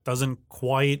 Doesn't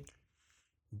quite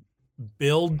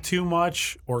build too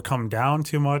much or come down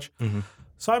too much. Mhm.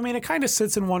 So I mean, it kind of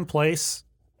sits in one place,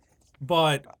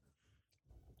 but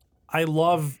I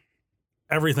love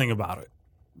everything about it.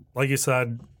 Like you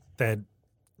said, that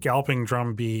galloping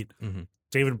drum beat. Mhm.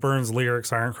 David Byrne's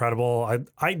lyrics are incredible.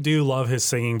 I do love his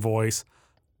singing voice.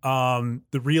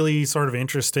 The really sort of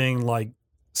interesting like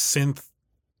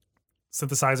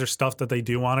synthesizer stuff that they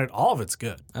do on it, all of it's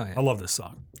good. Oh, yeah. I love this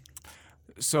song.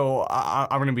 So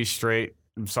I'm gonna be straight.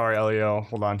 I'm sorry, Elio.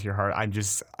 Hold on to your heart. I'm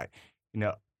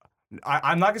not.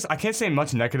 I can't say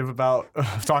much negative about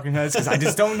Talking Heads because I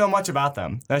just don't know much about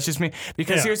them. That's just me.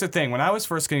 Because Yeah. here's the thing: when I was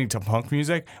first getting into punk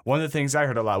music, one of the things I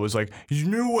heard a lot was like,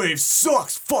 "New wave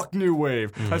sucks. Fuck new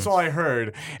wave." That's all I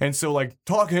heard. And so like,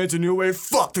 Talking Heads and new wave.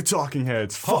 Fuck the Talking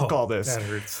Heads. Fuck all this. That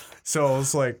hurts. So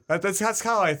it's like that's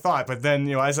how I thought. But then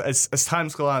as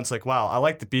times go on, it's like, wow, I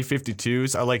like the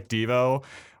B-52s. I like Devo.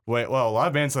 Well, a lot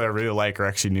of bands that I really like are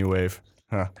actually new wave.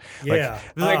 Huh. Yeah,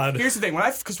 odd. Here's the thing: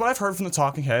 because what I've heard from the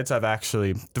Talking Heads, I've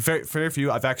actually very few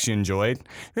I've actually enjoyed.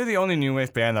 Really, the only new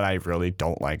wave band that I really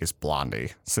don't like is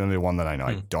Blondie. It's the only one that I know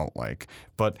I don't like.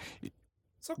 But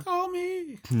So call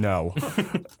me. no,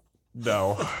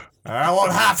 no, I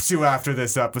won't have to after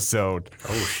this episode.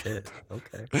 Oh shit.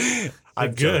 Okay.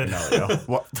 I'm good. joking, no.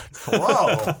 What?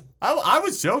 Whoa! I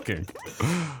was joking.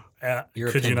 Your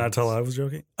Could you not opinions. tell I was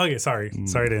joking? Okay, sorry.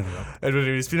 Sorry to interrupt.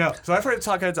 Anyways, so I've heard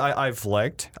Talking Heads. I've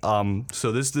liked.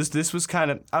 So this was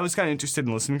kind of. I was kind of interested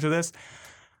in listening to this.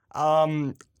 I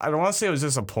don't want to say I was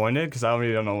disappointed because I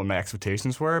really don't know what my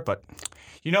expectations were, but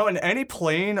in any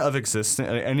plane of existence,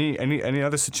 any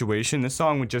other situation, this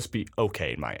song would just be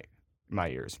okay in my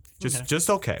ears. Just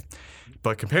okay.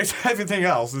 But compared to everything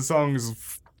else, this song is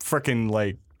freaking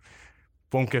like.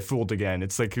 Won't Get Fooled Again.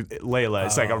 It's like Layla.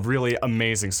 It's like a really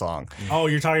amazing song. Oh,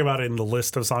 you're talking about it in the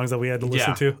list of songs that we had to listen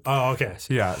Yeah. to? Oh, okay.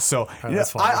 Yeah. So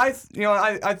that's fine.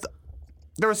 I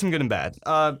there was some good and bad.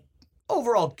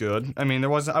 Overall good. I mean, there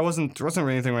wasn't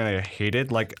really anything really I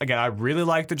hated. Like again, I really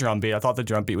liked the drum beat. I thought the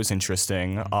drum beat was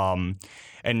interesting.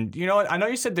 And you know what? I know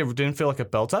you said they didn't feel like a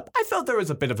built up. I felt there was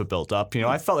a bit of a build up.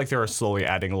 I felt like they were slowly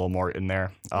adding a little more in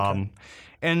there.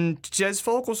 And Jez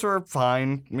vocals were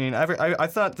fine. I mean, I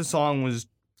thought the song was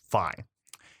fine.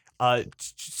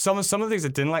 Some of the things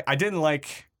I didn't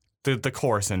like the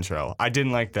chorus intro. I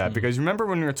didn't like that because remember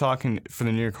when we were talking for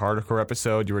the New York Hardcore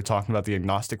episode, you were talking about the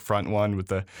Agnostic Front one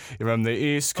with from the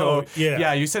East Coast. yeah.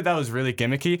 Yeah, you said that was really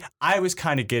gimmicky. I was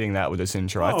kind of getting that with this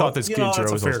intro. I thought this intro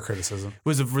that's was a fair criticism.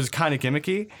 was kind of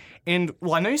gimmicky. And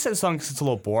well, I know you said the song it's a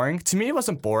little boring. To me, it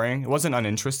wasn't boring. It wasn't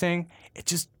uninteresting. It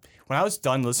just when I was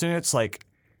done listening, it's like.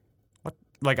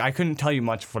 Like I couldn't tell you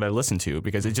much of what I listened to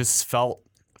because it just felt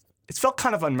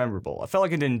kind of unmemorable. I felt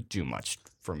like it didn't do much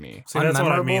for me. See, that's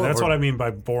what I mean. Unmemorable That's or- what I mean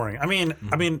by boring. I mean,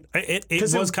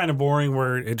 it was kind of boring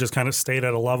where it just kind of stayed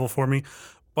at a level for me.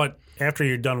 But after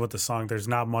you're done with the song, there's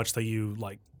not much that you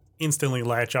like instantly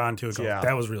latch on to. And go, Yeah.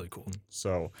 That was really cool.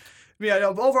 So, yeah,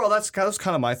 overall, that's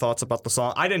kind of my thoughts about the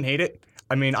song. I didn't hate it.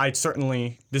 I mean, this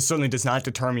certainly does not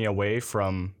deter me away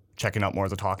from checking out more of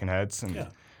the Talking Heads. And Yeah.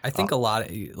 I think a lot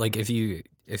like if you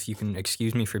can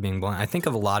excuse me for being blunt, I think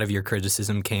of a lot of your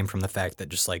criticism came from the fact that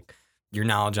just like your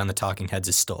knowledge on the Talking Heads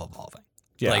is still evolving.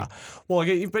 Yeah. Like- Well,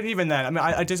 but even then, I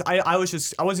mean, I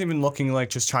wasn't even looking like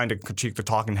just trying to critique the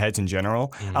Talking Heads in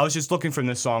general. I was just looking from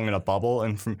this song in a bubble,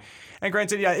 and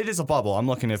granted, yeah, it is a bubble. I'm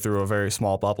looking at it through a very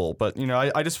small bubble, but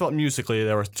I just felt musically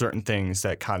there were certain things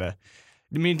that kind of,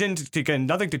 I mean,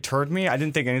 nothing deterred me. I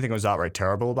didn't think anything was outright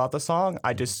terrible about the song.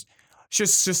 I just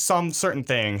some certain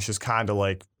things just kind of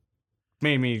like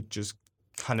made me just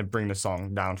kind of bring the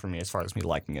song down for me as far as me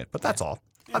liking it. But that's all.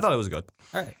 I thought it was good.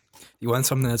 All right. You want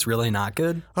something that's really not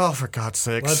good? Oh, for God's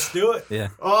sakes. Let's do it. Yeah.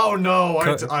 Oh, no.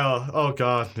 Oh,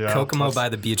 God. Yeah. Kokomo by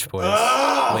the Beach Boys,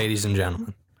 Ah! ladies and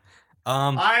gentlemen.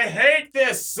 I hate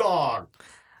this song.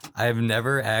 I've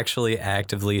never actually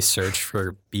actively searched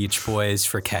for Beach Boys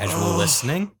for casual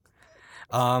listening.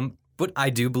 But I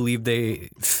do believe they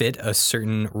fit a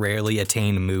certain rarely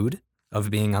attained mood of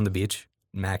being on the beach,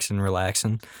 maxing,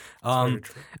 relaxing. Very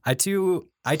true.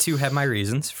 I too have my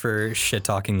reasons for shit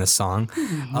talking this song.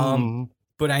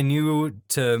 But I knew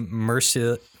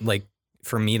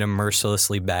for me to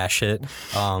mercilessly bash it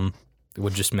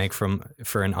would just make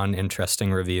for an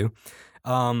uninteresting review.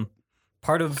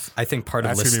 Part of That's listening.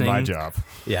 going to be my job.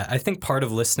 Yeah, I think part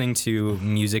of listening to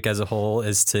music as a whole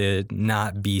is to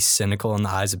not be cynical in the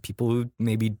eyes of people who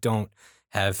maybe don't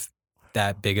have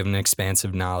that big of an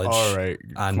expansive knowledge. All right,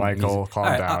 on Michael, music. calm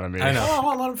All right, down on me. I know.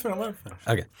 Oh, let him finish.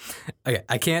 Okay.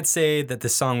 I can't say that the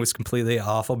song was completely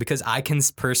awful because I can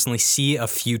personally see a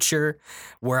future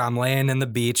where I'm laying in the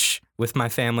beach with my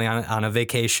family on a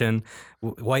vacation,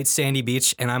 white sandy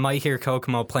beach, and I might hear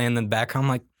Kokomo playing in the background. I'm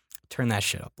like, turn that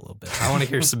shit up a little bit. I want to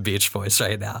hear some Beach Boys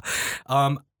right now.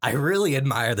 I really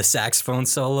admire the saxophone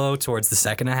solo towards the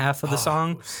second half of the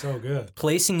song. So good.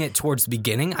 Placing it towards the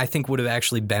beginning, I think would have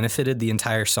actually benefited the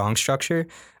entire song structure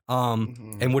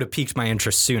and would have piqued my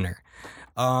interest sooner.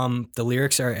 The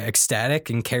lyrics are ecstatic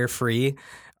and carefree,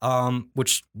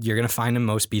 which you're going to find in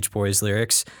most Beach Boys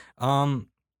lyrics.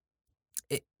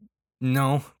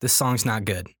 No, this song's not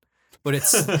good. But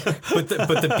it's but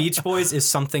the Beach Boys is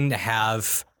something to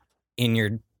have in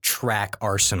your track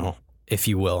arsenal, if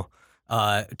you will,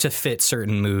 to fit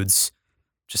certain moods.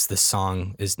 Just this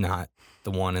song is not the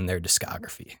one in their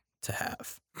discography to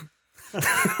have.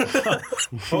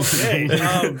 Okay.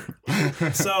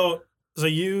 So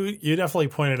you definitely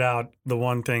pointed out the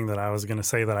one thing that I was going to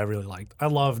say that I really liked. I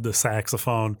love the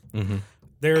saxophone. Mm-hmm.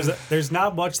 There's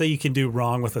not much that you can do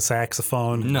wrong with a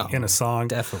saxophone in a song.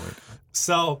 Definitely.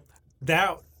 So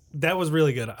that was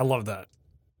really good. I love that.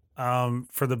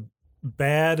 For the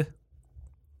bad,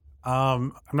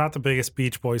 I'm not the biggest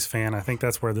Beach Boys fan. I think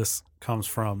that's where this comes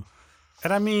from.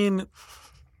 And I mean,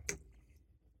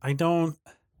 I don't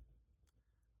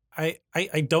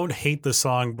hate the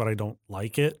song, but I don't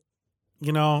like it.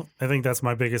 You know, I think that's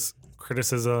my biggest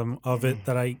criticism of it,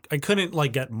 that I couldn't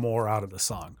like get more out of the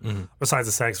song besides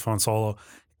the saxophone solo.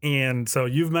 And so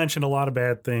you've mentioned a lot of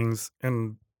bad things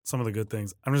and some of the good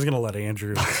things. I'm just gonna let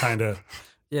Andrew kind of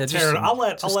tear it. I'll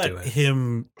let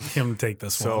him take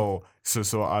this one.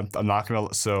 So I'm not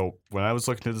gonna. So when I was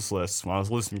looking at this list, when I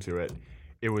was listening to it,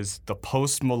 it was the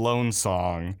Post Malone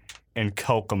song and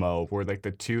Kokomo were like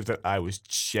the two that I was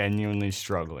genuinely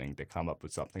struggling to come up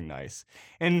with something nice.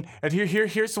 And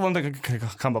here's the one that can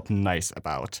come up nice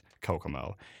about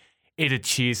Kokomo. It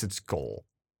achieves its goal.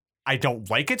 I don't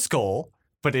like its goal,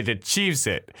 but it achieves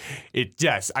it.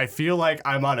 Yes, I feel like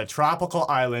I'm on a tropical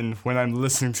island when I'm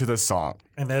listening to this song.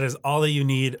 And that is all that you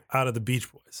need out of the Beach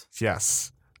Boys.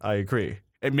 Yes, I agree.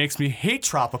 It makes me hate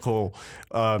tropical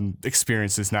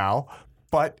experiences now,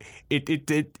 but it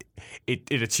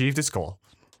achieved its goal.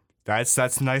 That's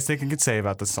the nice thing I can say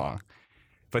about the song.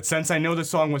 But since I know the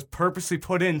song was purposely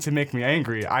put in to make me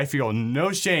angry, I feel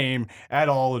no shame at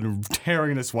all in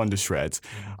tearing this one to shreds.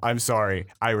 I'm sorry.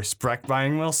 I respect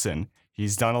Brian Wilson.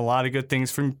 He's done a lot of good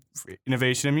things for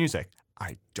innovation in music.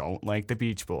 I don't like the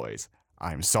Beach Boys.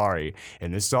 I'm sorry.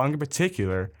 And this song in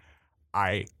particular,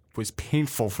 it was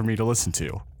painful for me to listen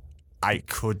to. I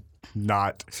could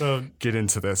not get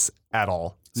into this at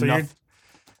all.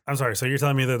 I'm sorry. So you're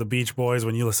telling me that the Beach Boys,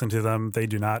 when you listen to them, they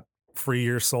do not free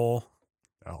your soul?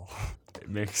 No. It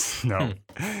makes no,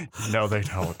 they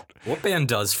don't. What band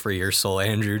does free your soul,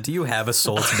 Andrew? Do you have a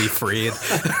soul to be freed?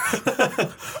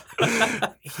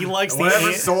 He likes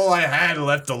whatever soul I had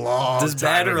left a long Does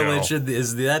time Bad ago. Religion,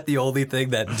 is that the only thing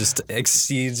that just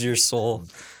exceeds your soul?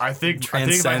 I think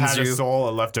if I had a soul,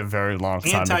 it left a very long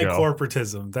time ago.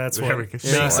 Anti-corporatism. That's what.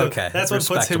 Okay. That's what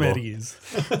puts him at ease.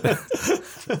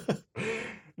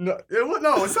 No,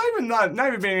 it's not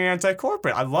even being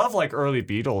anti-corporate. I love like early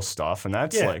Beatles stuff, and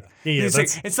that's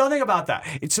it's something about that.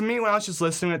 To me, when I was just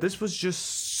listening to it, this was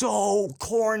just so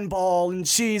cornball and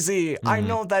cheesy. I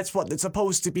know that's what it's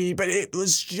supposed to be, but it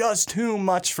was just too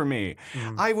much for me.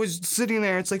 I was sitting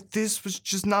there, it's like, this was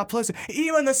just not pleasant.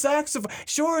 Even the saxophone,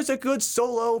 sure, it's a good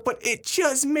solo, but it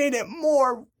just made it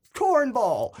more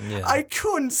cornball. Yeah. I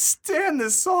couldn't stand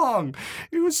this song.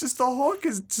 It was just, the hook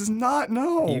is just not,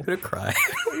 no. You could have cried.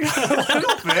 A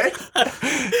little bit.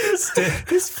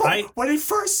 When he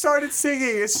first started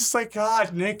singing, it's just like,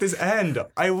 God, Nick, this end.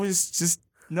 I was just,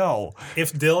 no.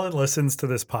 If Dylan listens to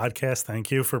this podcast,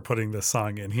 thank you for putting this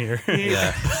song in here. Yeah.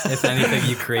 If anything,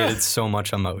 you created so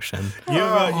much emotion.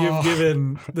 You've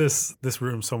given this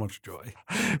room so much joy.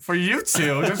 For you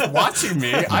two, just watching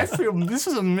me, I feel this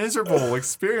was a miserable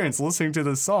experience listening to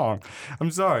this song.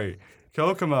 I'm sorry.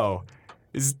 Kokomo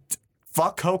is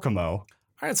fuck Kokomo. All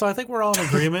right, so I think we're all in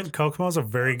agreement. Kokomo's a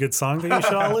very good song that you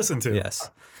should all listen to.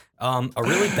 Yes. A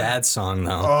really bad song,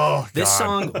 though. Oh, this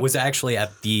song was actually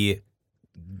at the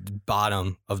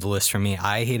bottom of the list for me.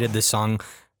 I hated this song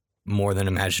more than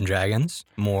Imagine Dragons,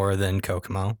 more than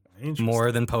Kokomo,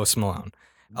 more than Post Malone.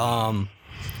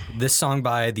 This song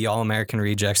by the All American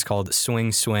Rejects called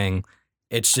Swing Swing,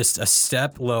 it's just a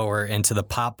step lower into the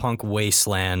pop punk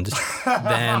wasteland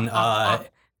than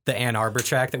the Ann Arbor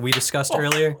track that we discussed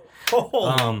earlier.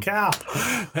 Holy cow.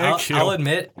 I'll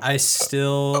admit, I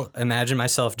still imagine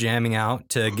myself jamming out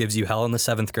to Gives You Hell in the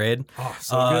 7th grade. Oh,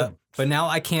 so good. But now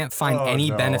I can't find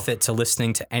any benefit to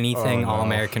listening to anything All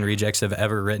American Rejects have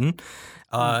ever written.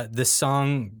 This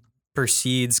song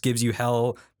precedes Gives You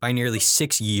Hell by nearly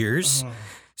 6 years.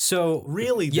 So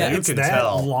Really? Yeah, It's you can that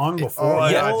tell. long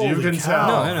before? Yeah, Holy you can cow.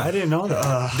 tell. No. I didn't know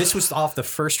that. this was off the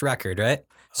first record, right?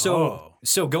 So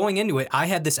going into it, I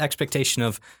had this expectation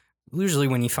of usually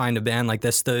when you find a band like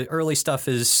this, the early stuff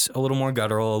is a little more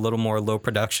guttural, a little more low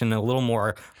production, a little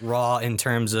more raw in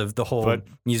terms of the whole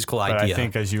musical But idea. I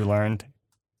think as you learned,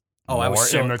 I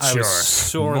was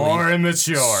immature. More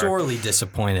immature. sorely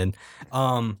disappointed.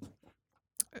 The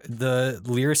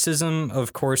lyricism,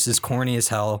 of course, is corny as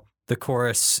hell. The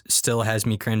chorus still has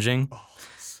me cringing.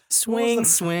 Swing,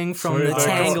 swing from the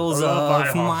tangles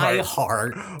of my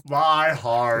heart. My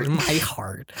heart. My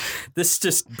heart. This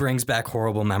just brings back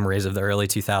horrible memories of the early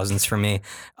 2000s for me.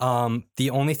 The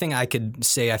only thing I could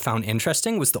say I found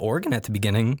interesting was the organ at the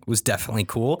beginning was definitely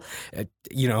cool.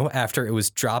 After it was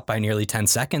dropped by nearly 10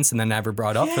 seconds and then never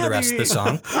brought up for the rest of the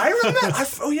song. I remember.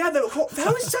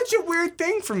 That was such a weird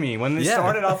thing for me when they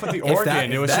started off with the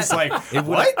organ. It was just like,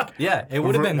 what? Yeah, it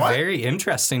would have been very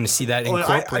interesting to see that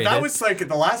incorporated. That was like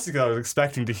the last thing I was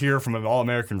expecting to hear from an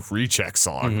All-American Reject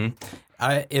song.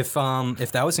 Mm-hmm. If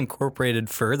that was incorporated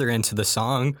further into the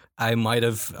song, I might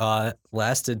have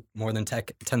lasted more than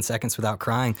 10 seconds without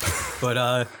crying.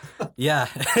 But yeah,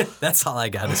 that's all I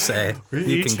got to say. We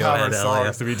You each can go have ahead, our Elliot.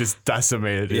 songs to be just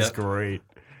decimated. It's Yep. great.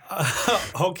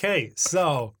 Okay,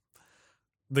 so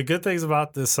the good things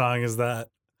about this song is that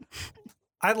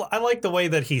I like the way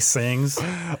that he sings.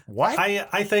 What?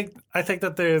 I think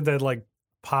that they're that like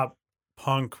pop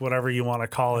punk, whatever you want to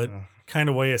call it, kind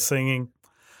of way of singing.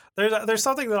 There's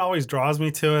something that always draws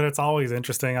me to it. It's always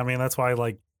interesting. I mean, that's why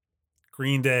like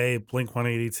Green Day, Blink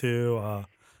 182,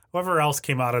 whoever else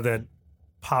came out of that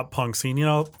pop punk scene.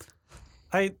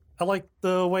 I like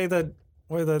the way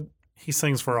that he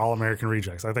sings for All American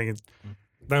Rejects. I think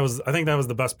that was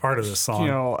the best part of this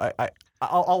song.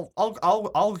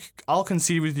 I'll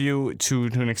concede with you to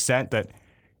an extent that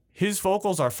his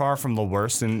vocals are far from the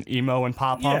worst in emo and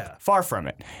pop punk. Yeah. Far from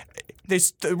it. They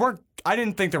weren't. I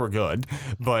didn't think they were good,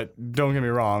 but don't get me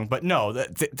wrong. But no,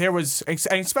 there was,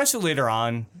 especially later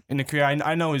on in the career.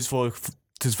 I know his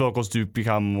vocals do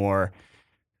become more.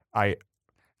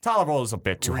 Tolerable is a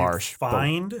bit too harsh.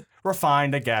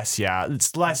 Refined, I guess. Yeah,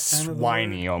 it's less kind of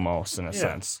whiny almost in a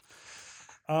sense.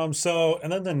 So,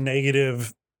 and then the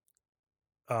negative,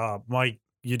 Mike,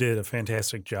 you did a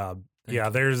fantastic job.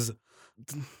 There is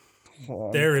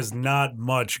not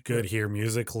much good here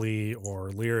musically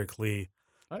or lyrically.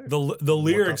 The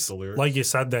lyrics, like you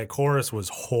said, that chorus was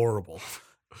horrible.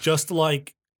 Just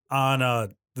like on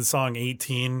the song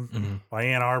 18 by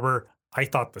Ann Arbor, I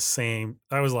thought the same.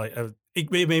 I was like,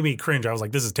 it made me cringe. I was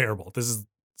like, this is terrible. This is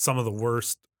some of the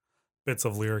worst bits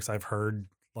of lyrics I've heard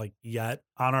like yet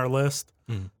on our list.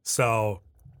 So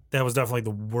that was definitely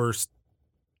the worst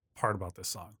part about this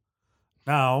song.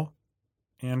 Now,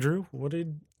 Andrew, what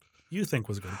did you think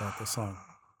was good about this song?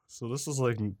 So this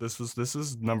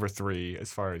is number 3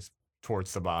 as far as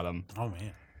towards the bottom. Oh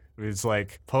man, It's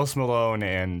like Post Malone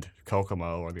and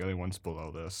Kokomo are the only ones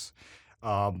below this.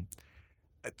 What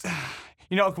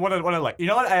I like. You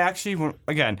know what? I actually,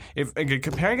 again, if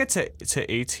comparing it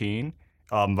to 18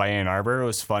 by Ann Arbor, it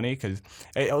was funny because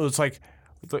it was like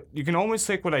you can almost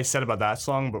take what I said about that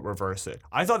song but reverse it.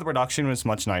 I thought the production was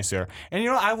much nicer, and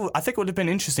I think it would have been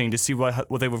interesting to see what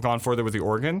they would have gone further with the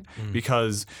organ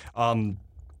because.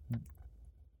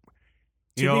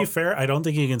 To be fair, I don't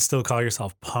think you can still call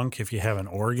yourself punk if you have an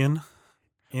organ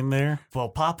in there. Well,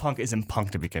 pop punk isn't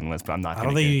punk to begin with, but I'm not. I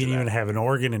don't think you can even have an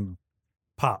organ in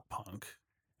pop punk.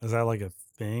 Is that like a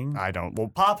thing? I don't. Well,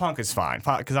 pop punk is fine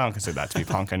because I don't consider that to be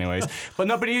punk, anyways. But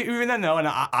no, but even then, no. And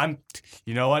I'm,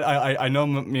 you know what? I know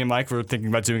me and Mike were thinking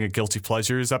about doing a guilty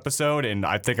pleasures episode, and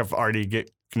I think I've already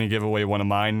gonna give away one of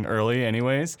mine early,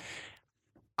 anyways.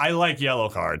 I like Yellow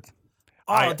Card.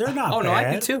 They're not bad. Oh, no,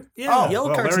 I do too. Yeah.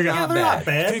 Yellow Card's not not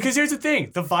bad. Because here's the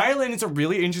thing: the violin is a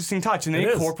really interesting touch, and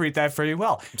they incorporate that very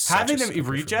well. Having them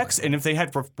rejects, and if they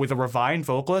had with a refined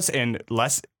vocalist and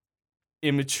less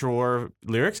immature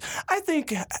lyrics, I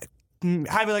think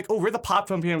having like, we're the pop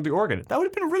punk band with the organ, that would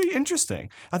have been really interesting.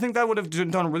 I think that would have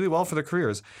done really well for their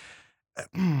careers.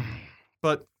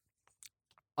 But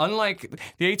unlike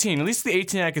the 18, at least the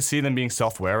 18, I could see them being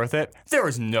self-aware with it. There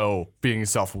is no being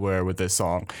self-aware with this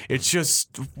song. It's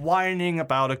just whining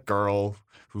about a girl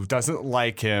who doesn't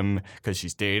like him because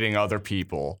she's dating other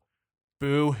people.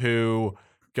 Boo-hoo.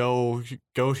 go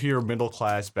to your middle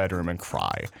class bedroom and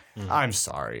cry. I'm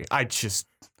sorry. I just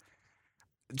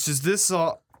this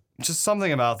just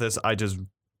something about this. I just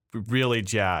really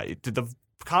the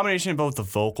combination of both the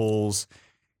vocals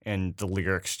and the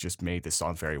lyrics just made this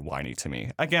song very whiny to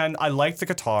me. Again, I liked the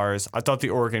guitars. I thought the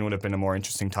organ would have been a more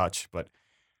interesting touch, but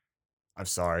I'm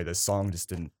sorry, this song just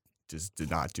did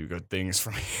not do good things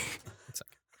for me.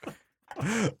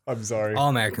 I'm sorry. All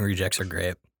American Rejects are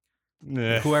great.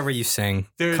 Nah. Whoever you sing,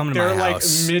 They're come to my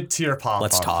house. Like mid-tier pop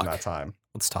Let's songs talk. from that time.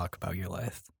 Let's talk about your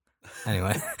life.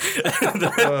 Anyway,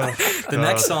 the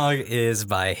next song is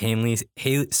by Haley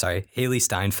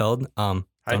Steinfeld.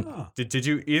 Did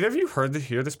you either of you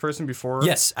hear this person before?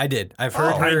 Yes, I did. I've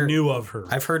heard her. I knew of her.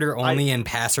 I've heard her only in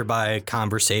passerby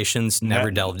conversations.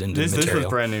 Never delved into the material. This was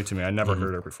brand new to me. I never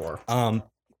heard her before.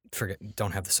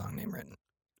 Don't have the song name written.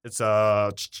 It's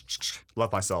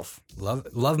Love Myself.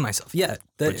 Love Myself. Yeah,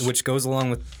 which goes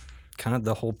along with kind of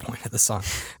the whole point of the song.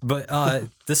 But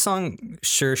this song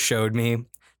sure showed me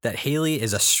that Haley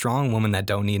is a strong woman that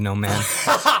don't need no man.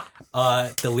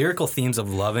 The lyrical themes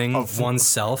of loving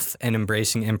oneself and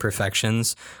embracing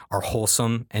imperfections are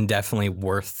wholesome and definitely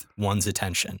worth one's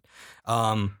attention.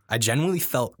 I genuinely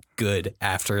felt good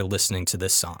after listening to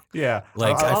this song. Yeah,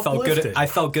 like I felt good. I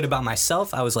felt good about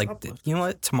myself. I was like, you know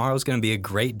what? Tomorrow's gonna be a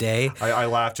great day. I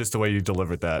laughed just the way you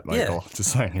delivered that, Michael. Yeah.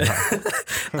 Just saying.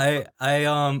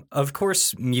 I of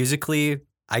course musically,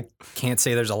 I can't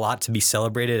say there's a lot to be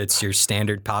celebrated. It's your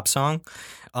standard pop song.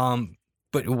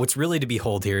 But what's really to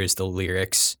behold here is the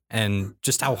lyrics and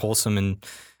just how wholesome and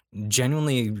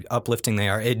genuinely uplifting they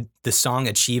are. The song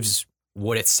achieves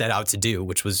what it set out to do,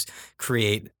 which was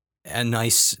create a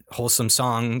nice, wholesome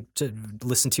song to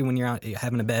listen to when you're out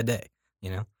having a bad day,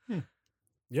 you know?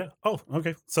 Yeah. Oh,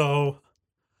 okay. So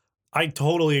I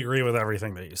totally agree with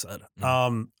everything that you said.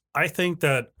 I think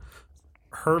that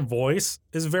her voice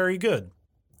is very good.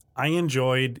 I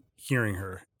enjoyed hearing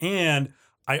her. And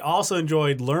I also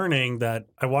enjoyed learning that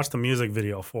I watched the music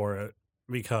video for it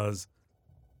because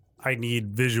I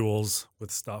need visuals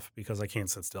with stuff because I can't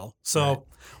sit still. So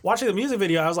watching the music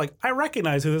video, I was like, I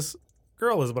recognize who this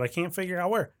girl is, but I can't figure out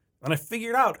where. And I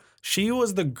figured out she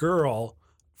was the girl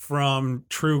from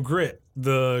True Grit,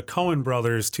 the Coen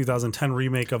Brothers 2010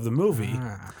 remake of the movie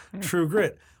True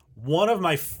Grit. One of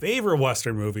my favorite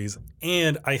Western movies.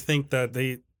 And I think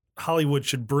that Hollywood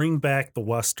should bring back the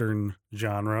Western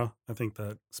genre. I think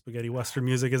that spaghetti Western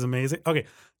music is amazing. Okay,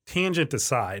 tangent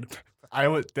aside. I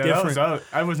was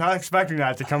not expecting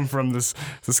that to come from this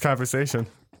conversation.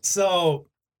 So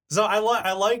I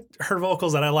liked her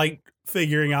vocals, and I like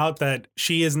figuring out that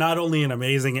she is not only an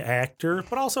amazing actor,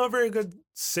 but also a very good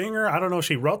singer. I don't know if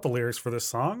she wrote the lyrics for this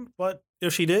song, but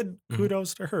if she did,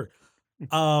 kudos to her.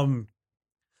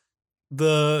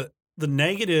 The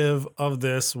negative of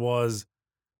this was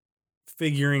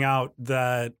figuring out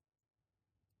that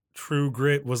True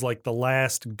Grit was like the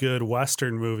last good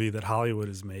Western movie that Hollywood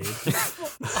has made.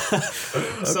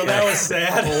 So that was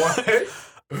sad.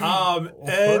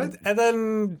 And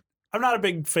then I'm not a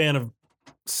big fan of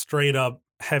straight up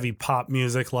heavy pop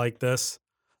music like this.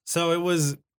 So it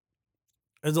was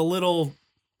a little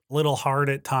hard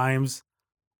at times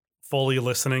fully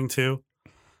listening to.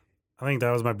 I think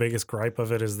that was my biggest gripe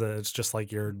of it, is that it's just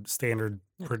like your standard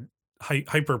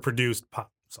hyper produced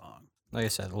pop song. Like I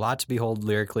said, a lot to behold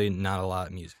lyrically, not a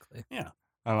lot musically. Yeah.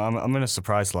 I'm going to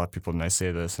surprise a lot of people when I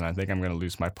say this, and I think I'm going to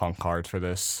lose my punk card for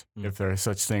this, if there are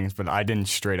such things, but I didn't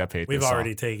straight up hate this song. We've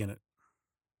already taken it.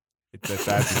 That'd be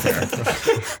fair.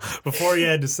 Before you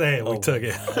had to say it, we took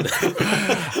it.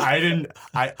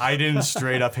 I didn't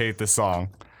straight up hate this song.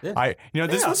 Yeah.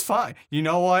 This was fine. You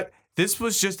know what? This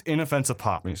was just inoffensive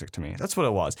pop music to me. That's what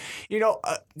it was.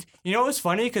 It's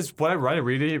funny because what I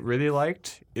really, really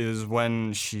liked is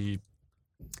when she,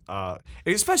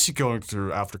 especially going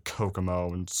through after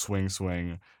Kokomo and Swing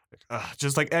Swing,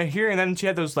 just like hearing that, and she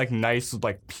had those like nice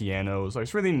like pianos,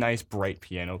 like really nice bright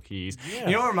piano keys. Yeah.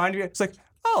 You know what it reminded me? It's like,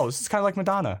 oh, this is kind of like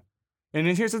Madonna. And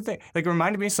then here's the thing, like it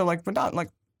reminded me so like Madonna, like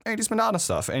 80s Madonna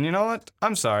stuff. And you know what?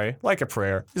 I'm sorry, Like a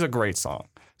Prayer is a great song.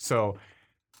 So.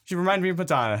 She reminded me of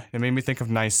Madonna. It made me think of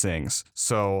nice things.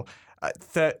 So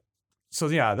that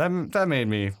made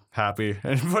me happy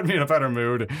and put me in a better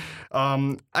mood.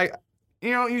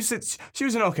 You said she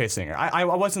was an okay singer. I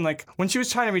wasn't like, when she was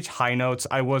trying to reach high notes,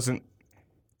 I wasn't.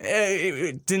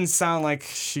 It didn't sound like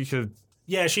she could.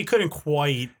 Yeah, she couldn't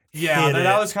quite. Yeah,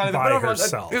 that was kind of by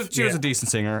herself. She was a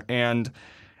decent singer, and.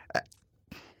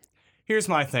 Here's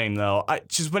my thing though.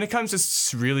 Just when it comes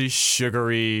to really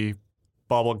sugary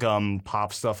bubblegum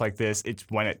pop stuff like this, it's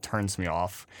when it turns me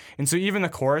off. And so even the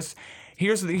chorus,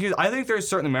 I think there's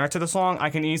certain merit to the song. I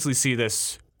can easily see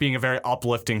this being a very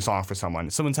uplifting song for someone.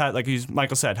 Someone's had, like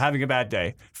Michael said, having a bad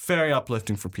day. Very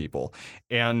uplifting for people.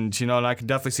 And, and I can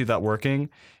definitely see that working.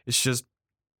 It's just,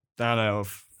 I don't know,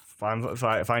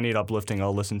 if I need uplifting,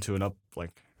 I'll listen to an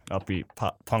upbeat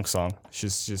punk song.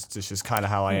 It's just kind of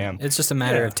how I am. It's just a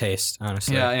matter of taste,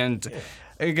 honestly. Yeah, and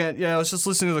again, I was just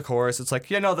listening to the chorus. It's like,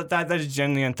 that is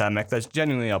genuinely anthemic. That's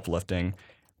genuinely uplifting.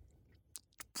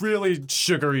 Really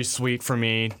sugary sweet for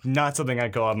me. Not something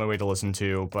I'd go out of my way to listen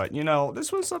to. But,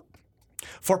 this was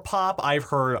for pop, I've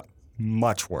heard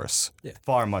much worse. Yeah.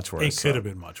 Far much worse. It could have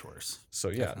been much worse. So,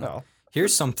 yeah, no.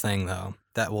 Here's something, though,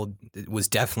 that it was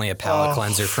definitely a palate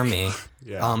cleanser for me.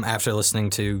 Yeah. After listening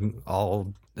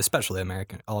to especially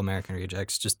All American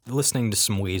Rejects, just listening to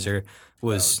some Weezer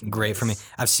was great for me.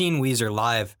 I've seen Weezer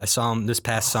live. I saw him this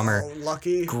past summer. Oh,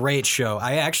 lucky. Great show.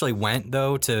 I actually went,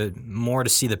 though, to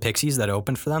see the Pixies that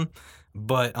opened for them.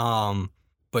 But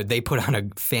they put on a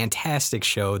fantastic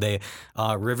show.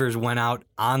 Rivers went out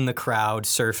on the crowd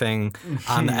surfing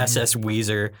on the SS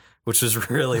Weezer, which was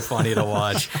really funny to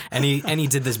watch. And he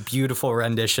did this beautiful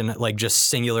rendition, like just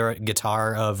singular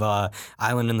guitar of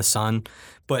Island in the Sun.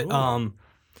 But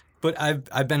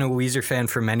I've been a Weezer fan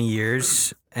for many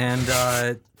years, and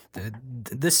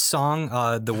this song,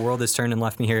 "The World Has Turned and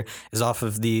Left Me Here," is off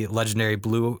of the legendary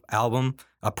Blue album,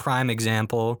 a prime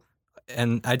example.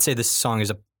 And I'd say this song is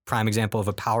a prime example of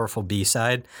a powerful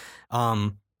B-side.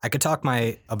 I could talk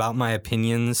about my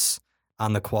opinions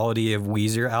on the quality of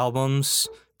Weezer albums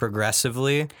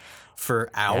progressively for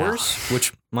hours,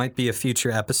 which might be a future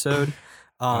episode.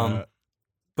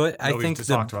 But I think we just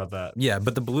talked about that. Yeah,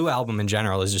 but the Blue album in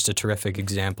general is just a terrific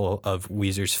example of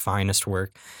Weezer's finest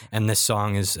work, and this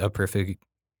song is a perfect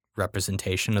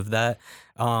representation of that.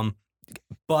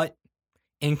 But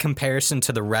in comparison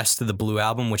to the rest of the Blue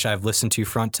album, which I've listened to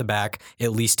front to back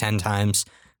at least 10 times,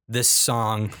 this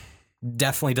song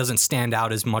definitely doesn't stand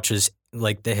out as much as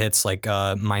like the hits like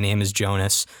My Name is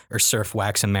Jonas or Surf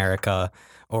Wax America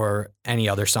or any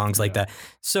other songs like that.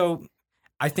 So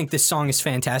I think this song is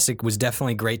fantastic. It was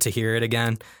definitely great to hear it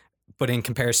again. But in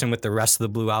comparison with the rest of the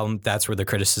Blue album, that's where the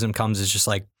criticism comes. It's just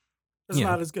like, it's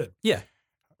not as good. Yeah,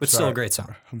 but still a great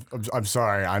song. I'm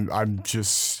sorry. I'm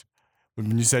just...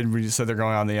 When you said they're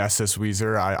going on the SS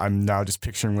Weezer, I'm now just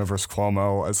picturing Rivers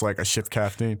Cuomo as like a ship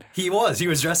captain. He was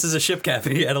dressed as a ship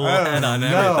captain. He had a little hat on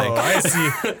and everything. I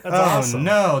see. Awesome.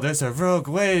 No, there's a rogue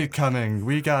wave coming.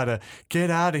 We gotta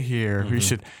get out of here. We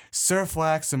should surf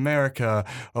wax America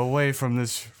away from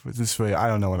this way. I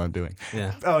don't know what I'm doing.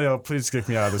 Yeah. Oh, please get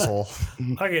me out of this hole.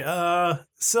 Okay.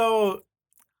 So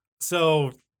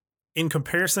in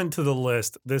comparison to the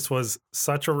list, this was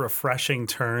such a refreshing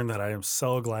turn that I am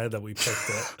so glad that we picked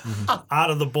it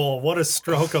out of the bowl. What a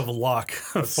stroke of luck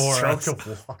for us.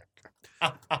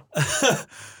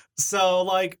 So,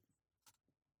 like,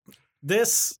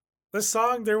 this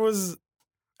song,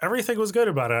 everything was good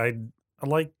about it. I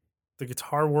like the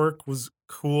guitar work was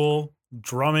cool.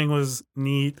 Drumming was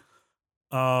neat.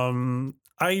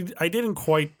 I didn't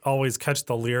quite always catch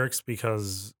the lyrics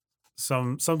because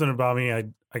something about me,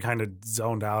 I kind of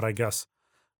zoned out, I guess,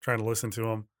 trying to listen to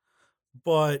them.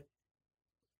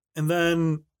 And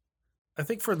then I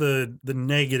think for the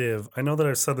negative, I know that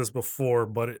I've said this before,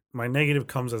 but my negative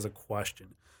comes as a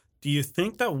question. Do you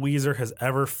think that Weezer has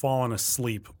ever fallen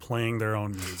asleep playing their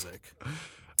own music?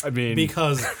 I mean,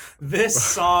 because this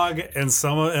song and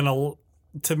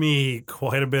to me,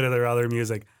 quite a bit of their other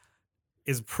music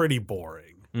is pretty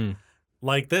boring.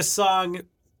 Like, this song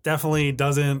definitely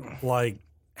doesn't like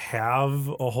have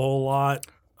a whole lot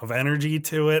of energy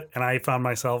to it, and I found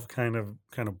myself kind of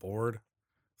bored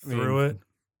through it.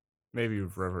 Maybe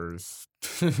Rivers,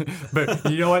 but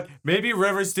you know what? Maybe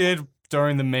Rivers did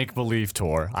during the Make Believe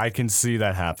tour. I can see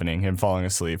that happening. Him falling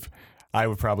asleep. I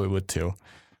would too.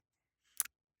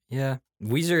 Yeah,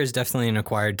 Weezer is definitely an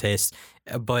acquired taste,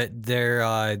 but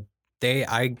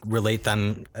I relate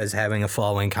them as having a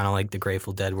following kind of like the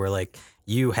Grateful Dead, where like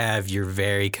you have your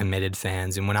very committed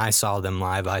fans, and when I saw them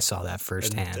live, I saw that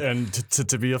firsthand. And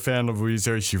to be a fan of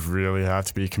Weezer, you really have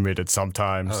to be committed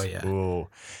sometimes. Oh yeah. Ooh.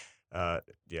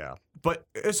 Yeah. But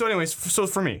so anyways, so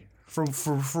for me, for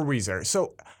Weezer,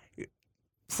 so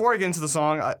before I get into the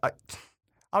song, I'm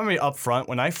gonna be upfront.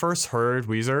 When I first heard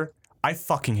Weezer, I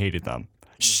fucking hated them.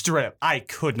 Straight up, I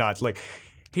could not like.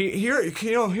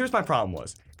 Here's my problem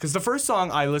was because the first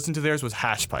song I listened to theirs was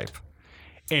Hash Pipe,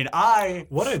 and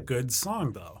what a good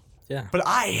song though. Yeah. But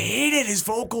I hated his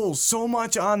vocals so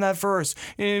much on that verse.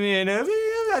 And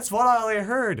that's what I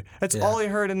heard. That's all I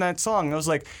heard in that song. I was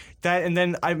like that, and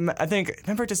then I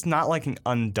remember just not liking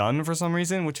Undone for some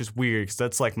reason, which is weird because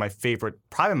that's like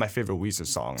probably my favorite Weezer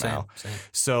song now. Same.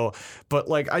 So, but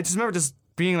like I just remember just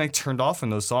being like turned off in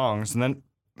those songs, and then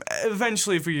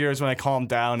eventually for years when I calmed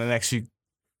down and actually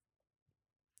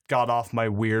got off my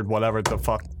weird whatever the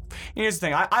fuck. Here's the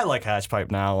thing, I like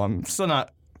Hatchpipe now. I'm still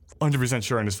not 100%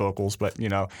 sure on his vocals, but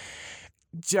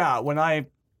yeah, when I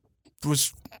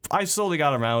slowly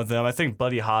got around with them. I think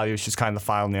Buddy Holly was just kind of the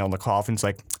final nail in the coffin. It's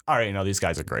like, all right, these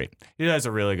guys are great. You guys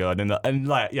are really good. And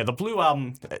the Blue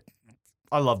album,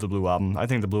 I love the Blue album. I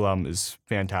think the Blue album is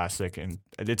fantastic, and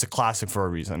it's a classic for a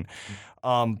reason.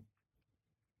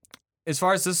 As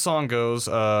far as this song goes,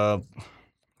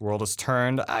 World Has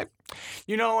Turned. I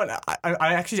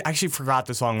actually forgot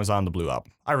the song was on the Blue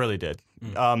album. I really did.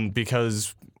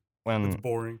 Because when It's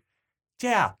boring.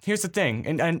 Yeah, here's the thing,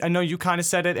 and I know you kind of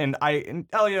said it, and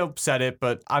Elio said it,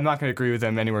 but I'm not going to agree with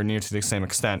him anywhere near to the same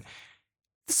extent.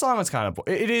 The song is kind of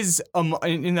it is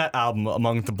in that album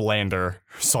among the blander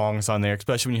songs on there,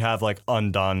 especially when you have like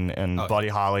Undone and Buddy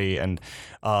Holly and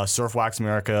Surf Wax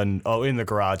America and In the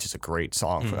Garage is a great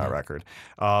song for that record.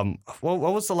 What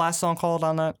was the last song called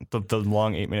on that? The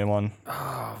long 8-minute one.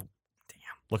 Oh, damn!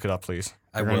 Look it up, please.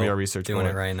 I will. Be our research doing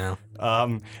it right now.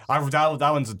 That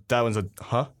one's a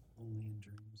huh?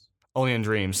 Only in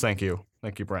Dreams. Thank you,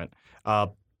 Brent.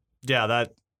 Yeah,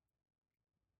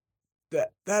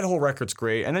 that whole record's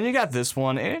great, and then you got this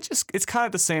one, and it's kind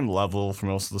of the same level for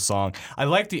most of the song. I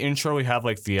like the intro. We have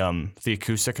like the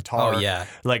acoustic guitar. Oh yeah,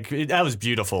 that was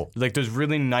beautiful. Like there's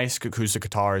really nice acoustic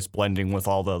guitars blending with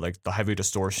all the heavy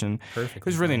distortion. Perfect. It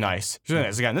was really nice.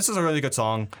 Again, this is a really good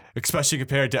song, especially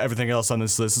compared to everything else on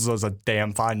this list. This was a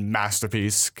damn fine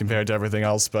masterpiece compared to everything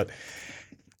else, but.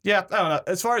 Yeah, I don't know.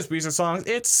 As far as Weezer songs,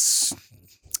 it's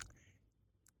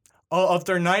of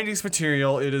their 90s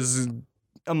material, it is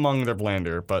among their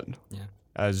blander, but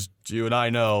as you and I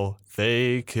know,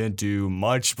 they can do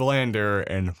much blander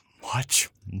and much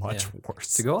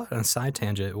worse. To go out on a side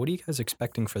tangent, what are you guys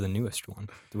expecting for the newest one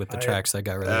with the tracks that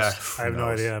got released? I have no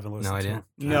idea. I haven't listened. No idea.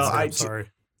 No, I'm sorry.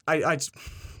 I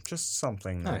just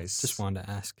something nice. Right, just wanted to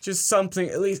ask. Just something,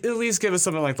 at least give us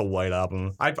something like the White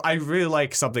Album. I really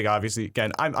like something, obviously.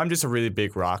 Again, I'm just a really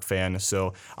big rock fan,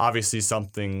 so obviously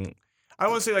something, I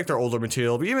don't want to say like their older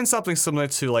material, but even something similar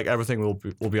to like Everything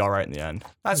Will Be All Right in the End.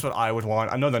 That's what I would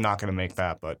want. I know they're not going to make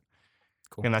that, but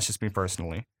cool. And that's just me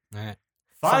personally. All right.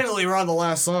 Finally, we're on the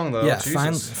last song, though. Yeah,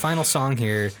 Jesus. final song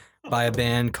here by a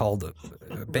band called,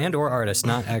 band or artist,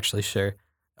 not actually sure,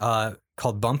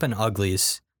 called Bumpin'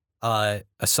 Uglies. A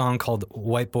song called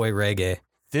White Boy Reggae.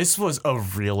 This was a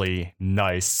really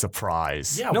nice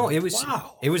surprise. Yeah, No, it was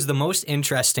wow. It was the most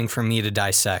interesting for me to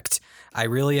dissect. I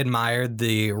really admired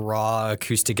the raw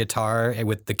acoustic guitar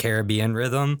with the Caribbean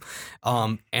rhythm,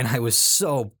 and I was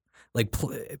so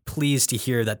pleased to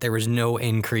hear that there was no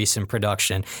increase in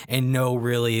production and no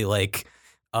really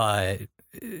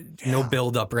no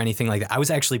build up or anything like that. I was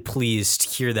actually pleased to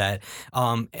hear that,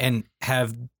 and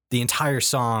have the entire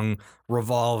song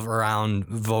revolve around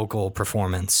vocal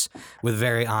performance with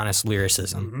very honest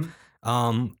lyricism.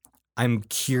 I'm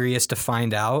curious to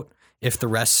find out if the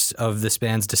rest of this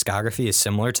band's discography is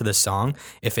similar to this song.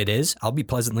 If it is, I'll be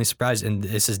pleasantly surprised, and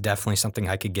this is definitely something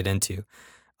I could get into.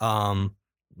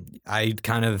 I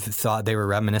kind of thought they were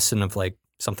reminiscent of like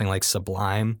something like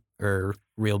Sublime or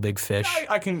Real Big Fish.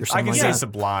 I can like say that.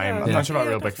 Sublime. Yeah. I'm not sure about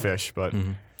Yeah, Real Big Fish, but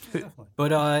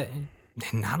But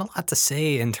not a lot to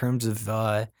say in terms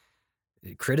of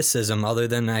criticism, other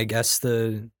than I guess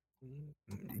the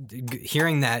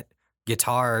hearing that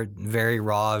guitar very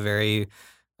raw, very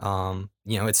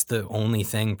it's the only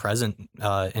thing present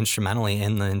instrumentally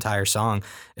in the entire song.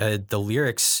 The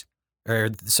lyrics,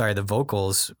 the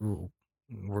vocals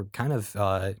were kind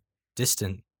of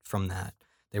distant from that.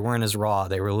 They weren't as raw.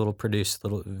 They were a little produced,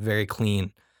 very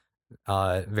clean,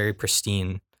 very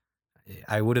pristine.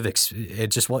 I would have.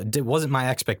 It wasn't my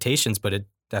expectations, but it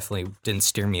definitely didn't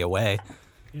steer me away.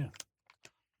 Yeah.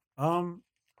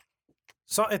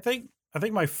 So I think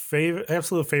my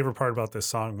absolute favorite part about this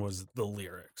song was the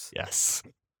lyrics. yes.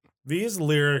 These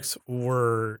lyrics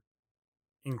were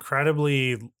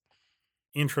incredibly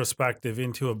introspective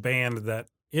into a band that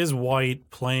is white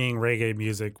playing reggae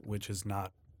music, which is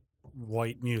not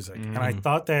white music. And I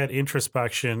thought that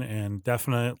introspection and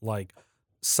definite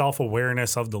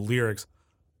self-awareness of the lyrics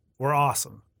were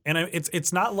awesome. And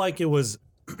it's not like it was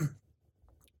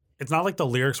it's not like the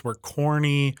lyrics were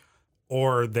corny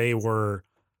or they were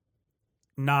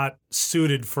not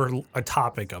suited for a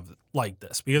topic of like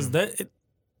this, because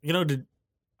in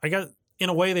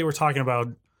a way they were talking about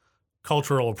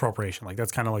cultural appropriation. Like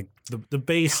that's kind of like the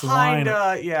baseline.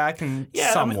 I can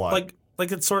somewhat. I mean,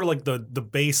 like it's sort of like the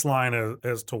baseline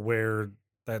as to where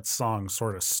that song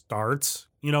sort of starts.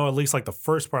 At least like the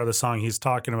first part of the song, he's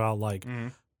talking about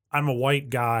I'm a white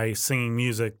guy singing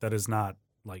music that is not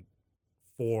like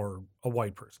for a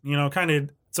white person, you know, kind of.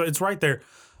 So it's right there.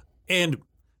 And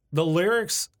the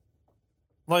lyrics,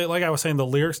 like I was saying, the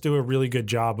lyrics do a really good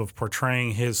job of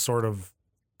portraying his sort of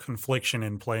confliction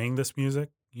in playing this music,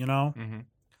 you know? Mm-hmm.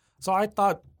 So I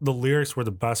thought the lyrics were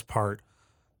the best part.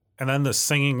 And then the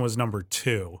singing was number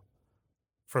 2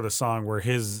 for the song, where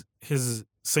his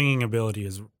singing ability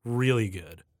is really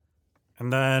good.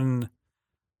 And then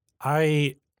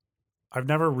I've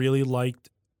never really liked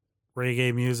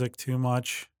reggae music too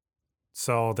much.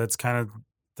 So that's kind of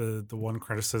the one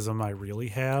criticism I really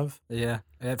have. Yeah.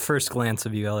 At first glance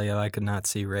of you, Elio, I could not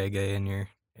see reggae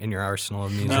in your arsenal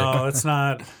of music. No, it's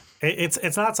not.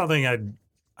 It's not something I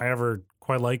ever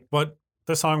quite liked, but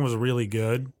the song was really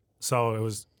good, so it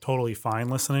was totally fine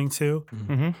listening to.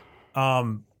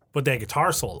 Mm-hmm. But that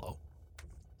guitar solo,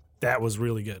 that was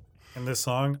really good. In this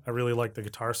song, I really liked the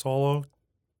guitar solo.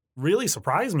 Really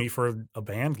surprised me for a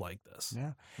band like this.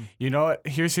 Yeah. You know what?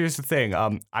 Here's the thing.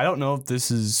 I don't know if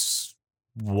this is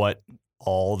what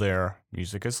all their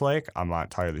music is like. I'm not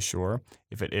entirely sure.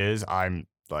 If it is, I'm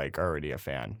like already a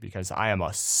fan, because I am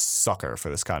a sucker for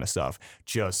this kind of stuff.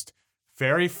 Just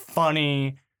very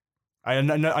funny. I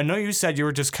know you said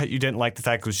you didn't like the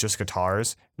fact it was just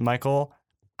guitars, Michael.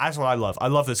 That's what I love. I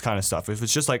love this kind of stuff. If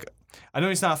it's just like, I know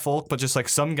he's not folk, but just like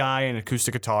some guy in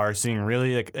acoustic guitar singing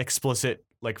really like explicit,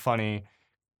 like funny,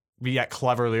 yet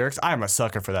clever lyrics. I'm a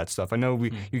sucker for that stuff. I know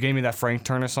you gave me that Frank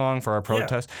Turner song for our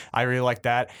protest. Yeah. I really like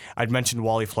that. I'd mentioned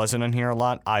Wally Pleasant in here a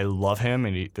lot. I love him,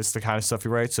 and this is the kind of stuff he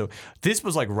writes. So this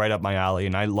was like right up my alley,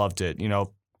 and I loved it. You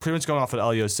know, pretty much going off what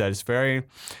Elio said.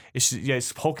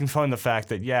 It's poking fun the fact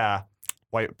that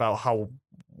about how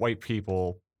white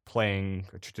people playing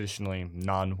traditionally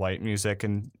non-white music,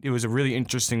 and it was a really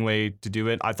interesting way to do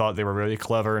it. I thought they were really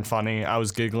clever and funny. I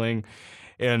was giggling,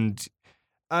 and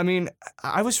I mean,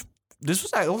 this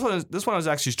one I was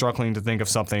actually struggling to think of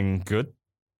something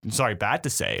bad to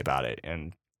say about it.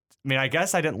 And I mean, I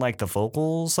guess I didn't like the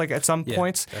vocals like at some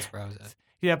points. That's where I was at.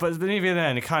 Yeah, but then even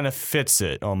then, it kind of fits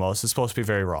it almost. It's supposed to be a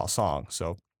very raw song,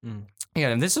 so yeah.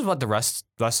 And this is what the rest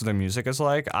of the music is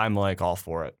like. I'm like all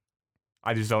for it.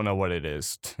 I just don't know what it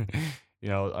is, you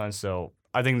know. And so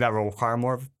I think that will require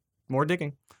more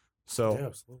digging. So yeah,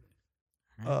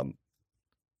 absolutely.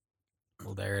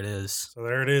 Well, there it is. So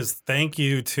there it is. Thank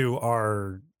you to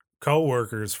our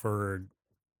co-workers for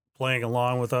playing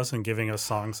along with us and giving us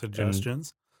song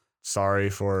suggestions. Sorry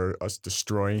for us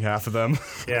destroying half of them.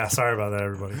 Yeah, sorry about that,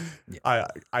 everybody.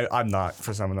 I'm not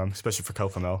for some of them, especially for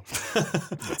Kokomo.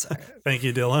 That's all right. Thank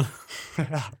you, Dylan.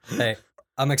 Hey,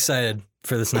 I'm excited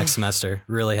for this next semester.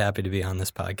 Really happy to be on this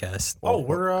podcast.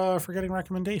 We're forgetting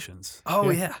recommendations.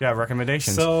 Oh, yeah. Yeah,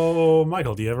 recommendations. So,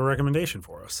 Michael, do you have a recommendation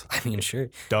for us? I mean, sure.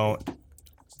 Don't.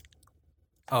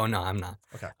 Oh, no, I'm not.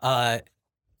 Okay.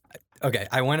 Okay,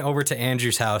 I went over to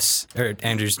Andrew's house, or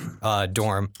Andrew's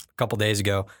dorm a couple days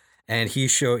ago, and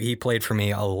he played for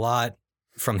me a lot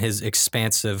from his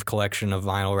expansive collection of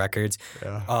vinyl records.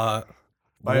 Yeah.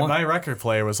 My record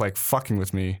player was like fucking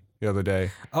with me the other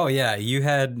day. Oh yeah, you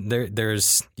had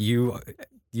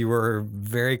you were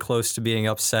very close to being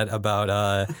upset about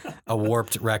a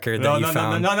warped record that you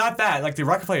found. No, not that. Like the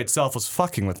record player itself was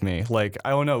fucking with me. Like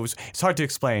I don't know, it's hard to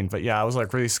explain, but yeah, I was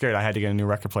like really scared. I had to get a new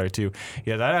record player too.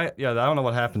 I don't know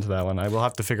what happened to that one. I will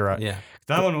have to figure out. Yeah,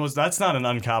 that's not an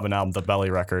Uncommon album, the Belly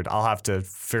record. I'll have to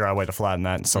figure out a way to flatten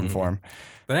that in some form.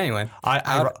 But anyway,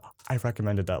 I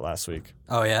recommended that last week.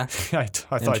 Oh yeah, I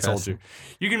thought I told you.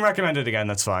 You can recommend it again.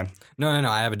 That's fine. No.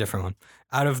 I have a different one.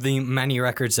 Out of the many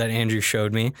records that Andrew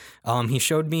showed me, he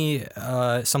showed me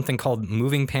something called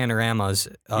Moving Panoramas.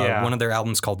 One of their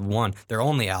albums called One. Their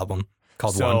only album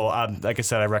called One. So, like I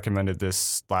said, I recommended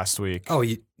this last week.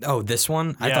 Oh, this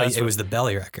one? I thought it was the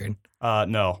Belly record. No.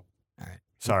 All right.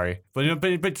 Sorry, but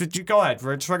you go ahead.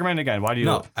 Just recommend it again. Why do you?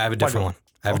 No, I have a different one.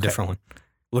 A different one.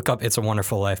 Look up "It's a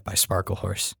Wonderful Life" by Sparkle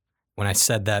Horse. When I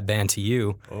said that band to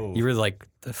you, you were like,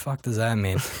 "The fuck does that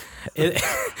mean?"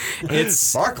 It's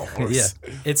Sparkle Horse. Yeah,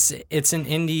 it's an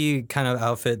indie kind of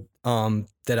outfit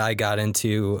that I got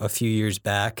into a few years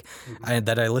back,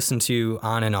 that I listened to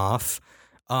on and off.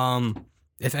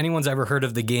 If anyone's ever heard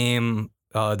of the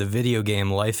video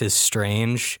game Life is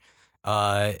Strange,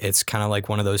 it's kind of like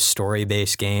one of those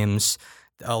story-based games.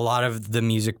 A lot of the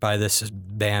music by this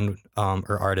band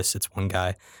or artist, it's one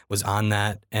guy, was on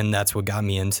that, and that's what got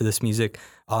me into this music.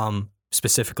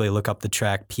 Specifically, look up the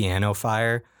track Piano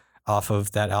Fire off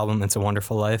of that album, It's a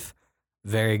Wonderful Life.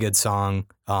 Very good song,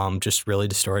 just really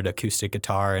distorted acoustic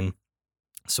guitar and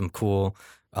some cool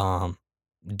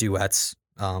duets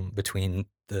between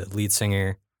the lead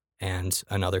singer and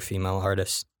another female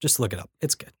artist. Just look it up.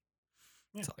 It's good.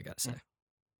 That's all I gotta say.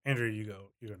 Andrew, you go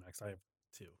next. I have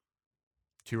two.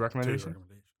 Two recommendations?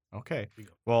 recommendations. Okay. You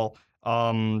go. Well,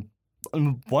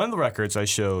 one of the records I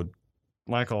showed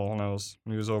Michael when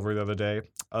he was over the other day.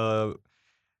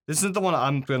 This isn't the one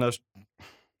I'm gonna.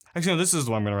 Actually, no, this is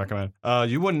the one I'm gonna recommend.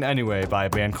 You Wouldn't Anyway by a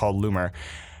band called Loomer.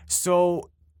 So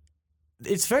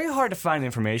it's very hard to find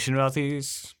information about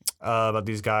these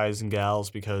guys and gals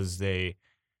because they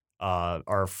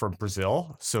are from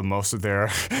Brazil. So most of their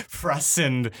press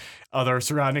other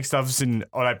surrounding stuff is in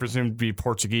what I presume to be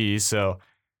Portuguese. So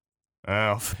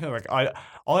all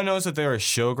I know is that they're a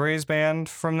showgaze band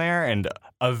from there, and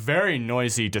a very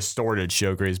noisy, distorted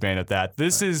showgaze band at that.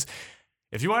 This is,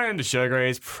 if you want into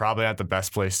showgaze, probably not the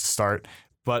best place to start.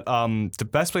 But the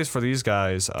best place for these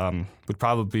guys would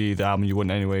probably be the album You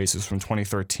Wouldn't Anyways. It's from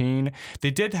 2013.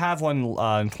 They did have one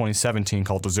in 2017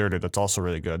 called Deserted. That's also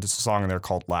really good. There's a song in there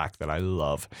called Lack that I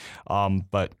love.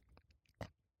 But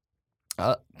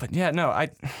yeah, no,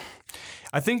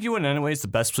 I think You Wouldn't Anyways is the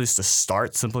best place to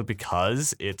start simply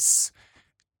because it's,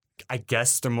 I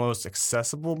guess, their most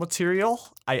accessible material.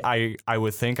 I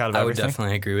would think out of everything. I would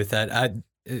definitely agree with that.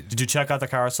 Did you check out the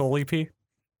Carousel EP?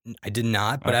 I did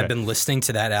not, but Okay. I've been listening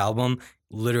to that album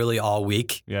literally all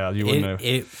week. Yeah, you wouldn't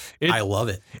know. I love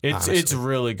it. It's honestly.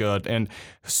 really good. And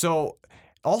so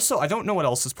also, I don't know what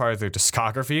else is part of their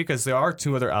discography because there are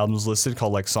two other albums listed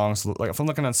called like songs, like if I'm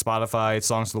looking on Spotify, it's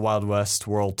Songs of the Wild West,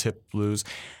 World Tip Blues.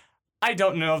 I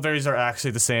don't know if these are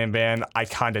actually the same band. I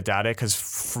kind of doubt it because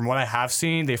from what I have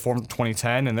seen, they formed in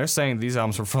 2010 and they're saying these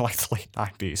albums were from like the late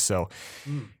 90s. So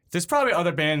there's probably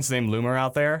other bands named Loomer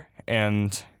out there.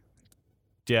 And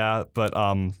yeah, but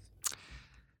I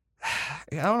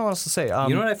don't know what else to say.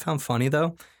 You know what I found funny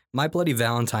though? My Bloody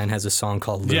Valentine has a song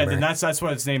called Loomer. Yeah, then that's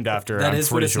what it's named after. That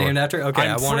is what it's named after? Okay,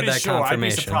 I wanted that confirmation. I'd be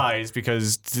surprised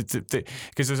because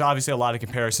there's obviously a lot of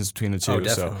comparisons between the two. Oh,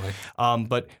 definitely. So,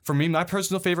 but for me, my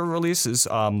personal favorite release is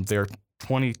their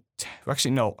 20.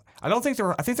 Actually, no, I don't think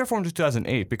I think they're formed in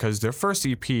 2008 because their first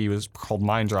EP was called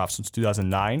Mind Drops in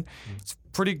 2009. It's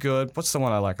pretty good. What's the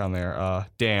one I like on there?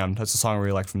 Damned. That's the song I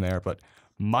really like from there. But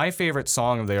my favorite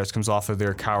song of theirs comes off of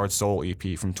their Coward Soul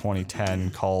EP from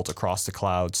 2010 called Across the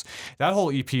Clouds. That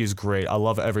whole EP is great. I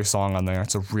love every song on there.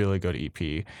 It's a really good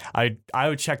EP. I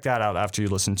would check that out after you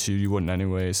listen to You Wouldn't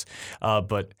Anyways.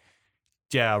 But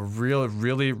yeah,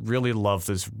 really love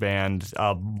this band.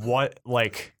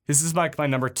 This is my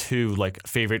number 2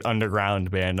 favorite underground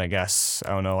band, I guess.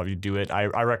 I don't know how you do it.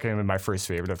 I recommended my first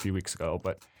favorite a few weeks ago,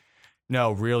 but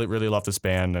no, really love this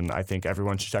band, and I think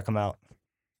everyone should check them out.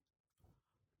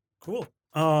 Cool.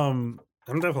 I'm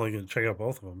definitely going to check out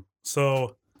both of them.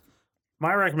 So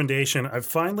my recommendation, I've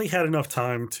finally had enough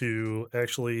time to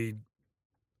actually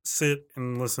sit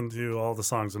and listen to all the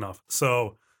songs enough.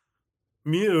 So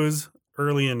Muse,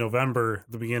 early in November,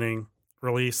 the beginning,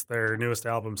 released their newest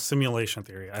album, Simulation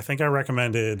Theory. I think I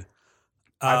recommended...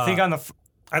 I think on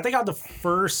the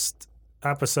first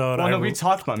episode... Well, no, we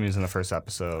talked about Muse in the first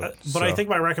episode. But I think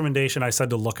my recommendation, I said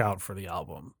to look out for the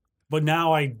album. But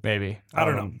now maybe. I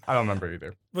don't know. I don't remember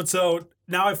either. But so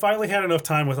now I finally had enough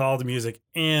time with all the music.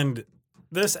 And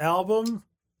this album,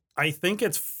 I think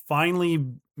it's finally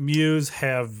Muse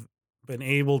have been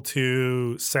able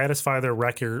to satisfy their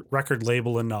record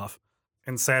label enough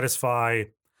and satisfy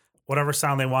whatever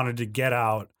sound they wanted to get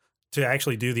out to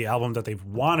actually do the album that they've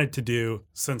wanted to do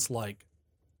since like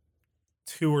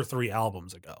 2 or 3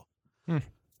 albums ago.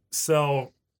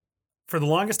 So for the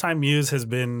longest time, Muse has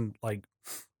been like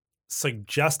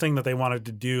suggesting that they wanted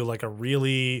to do like a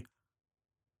really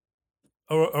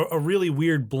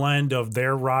weird blend of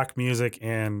their rock music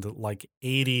and like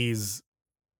 80s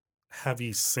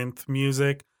heavy synth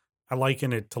music. I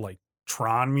liken it to like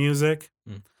Tron music.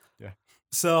 Yeah.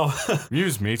 So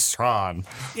Muse meets Tron.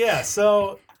 Yeah,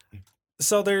 so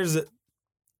there's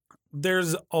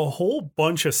a whole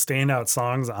bunch of standout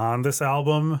songs on this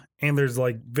album, and there's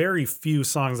like very few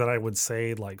songs that I would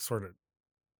say like sort of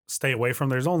stay away from.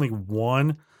 There's only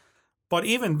one, but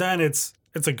even then it's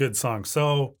a good song.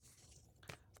 So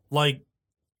like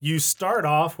you start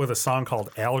off with a song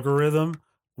called Algorithm,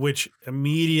 which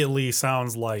immediately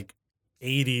sounds like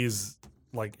 80s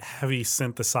like heavy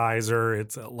synthesizer.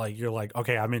 It's like you're like,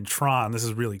 okay, I'm in Tron, this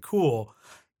is really cool.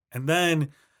 And then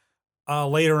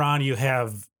later on you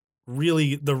have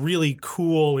really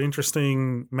cool,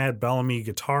 interesting Matt Bellamy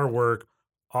guitar work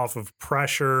off of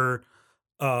Pressure,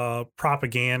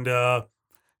 Propaganda,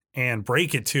 and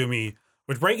Break It To Me,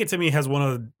 which Break It To Me has one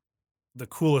of the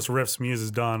coolest riffs Muse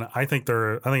has done. I think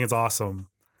it's awesome.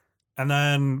 And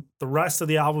then the rest of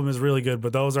the album is really good,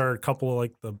 but those are a couple of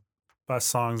like the best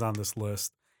songs on this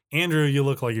list. Andrew, you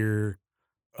look like you're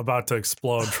about to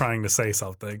explode trying to say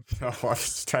something. Oh, I'm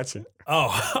stretching.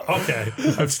 Oh, okay.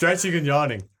 I'm stretching and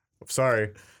yawning. I'm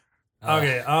sorry.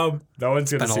 Okay. No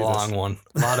one's gonna Been see a long this. one.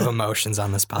 A lot of emotions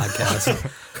on this podcast.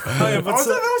 Okay, I but was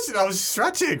so, emotional. I was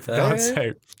stretching. For God's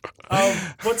sake.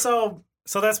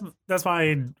 so that's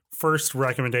my first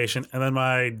recommendation, and then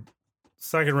my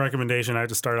second recommendation. I have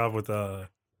to start off with a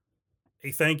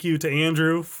thank you to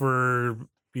Andrew for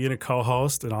being a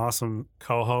co-host, an awesome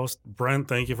co-host. Brent,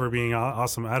 thank you for being an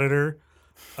awesome editor.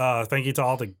 Thank you to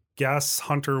all the guests.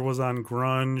 Hunter was on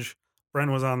grunge. Brent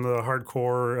was on the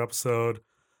hardcore episode.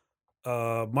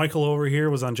 Michael over here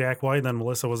was on Jack White. Then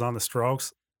Melissa was on the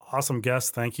Strokes. Awesome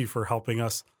guests. Thank you for helping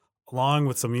us along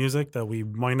with some music that we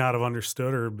might not have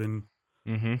understood or been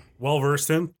well versed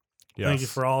in. Yes. Thank you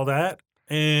for all that.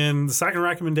 And the second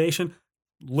recommendation,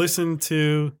 listen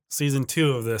to season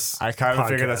 2 of this. I kind of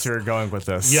figured podcast. that's where you're going with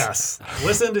this. Yes.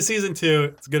 Listen to season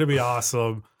 2. It's going to be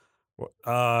awesome.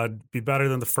 Be better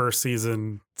than the first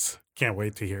season. Can't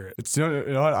wait to hear it. It's you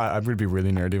know what I'm gonna be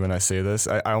really nerdy when I say this.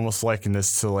 I almost liken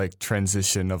this to like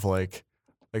transition of like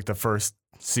the first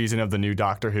season of the new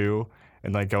Doctor Who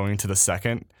and like going to the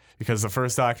second, because the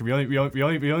first Doctor we only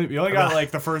got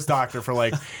like the first Doctor for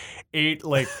like eight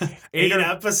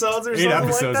episodes or eight something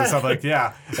episodes like that? or something like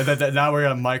and then now we're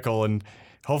on Michael, and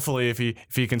hopefully if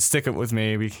he can stick it with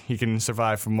me, he can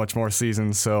survive for much more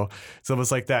seasons. So it's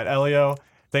almost like that. Elio,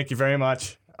 thank you very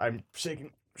much. I'm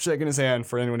shaking his hand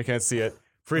for anyone who can't see it.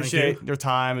 Appreciate your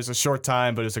time. It's a short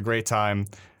time, but it's a great time.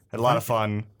 Had a lot of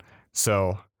fun.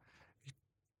 So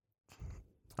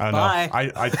I don't know.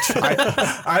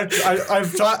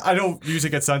 I don't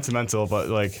usually get sentimental, but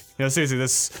like, seriously,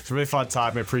 this is a really fun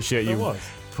time. I appreciate you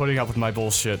putting up with my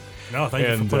bullshit. No, thank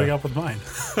you for putting up with mine.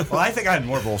 Well, I think I had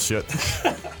more bullshit.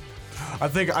 I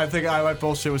think my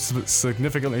bullshit was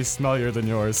significantly smellier than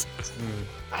yours.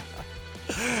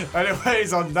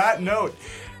 Anyways, on that note,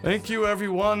 thank you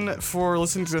everyone for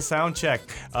listening to the sound check.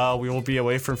 We will be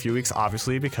away for a few weeks,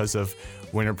 obviously, because of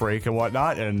winter break and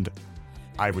whatnot, and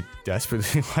I would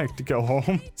desperately like to go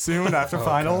home soon after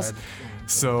finals. God.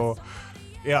 So,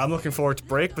 yeah, I'm looking forward to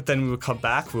break, but then we will come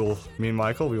back. Me and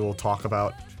Michael, we will talk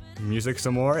about music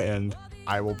some more, and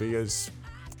I will be as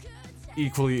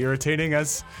equally irritating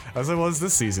as I was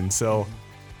this season. So,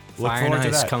 look Fire forward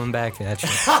to Nice that. coming back at you.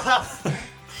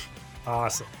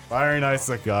 Awesome. Fire Nice,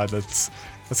 like God, that's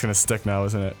gonna stick now,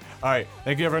 isn't it? All right,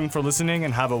 thank you everyone for listening,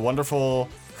 and have a wonderful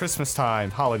Christmas time,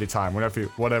 holiday time,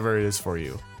 whatever it is for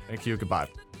you. Thank you. Goodbye.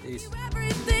 Peace.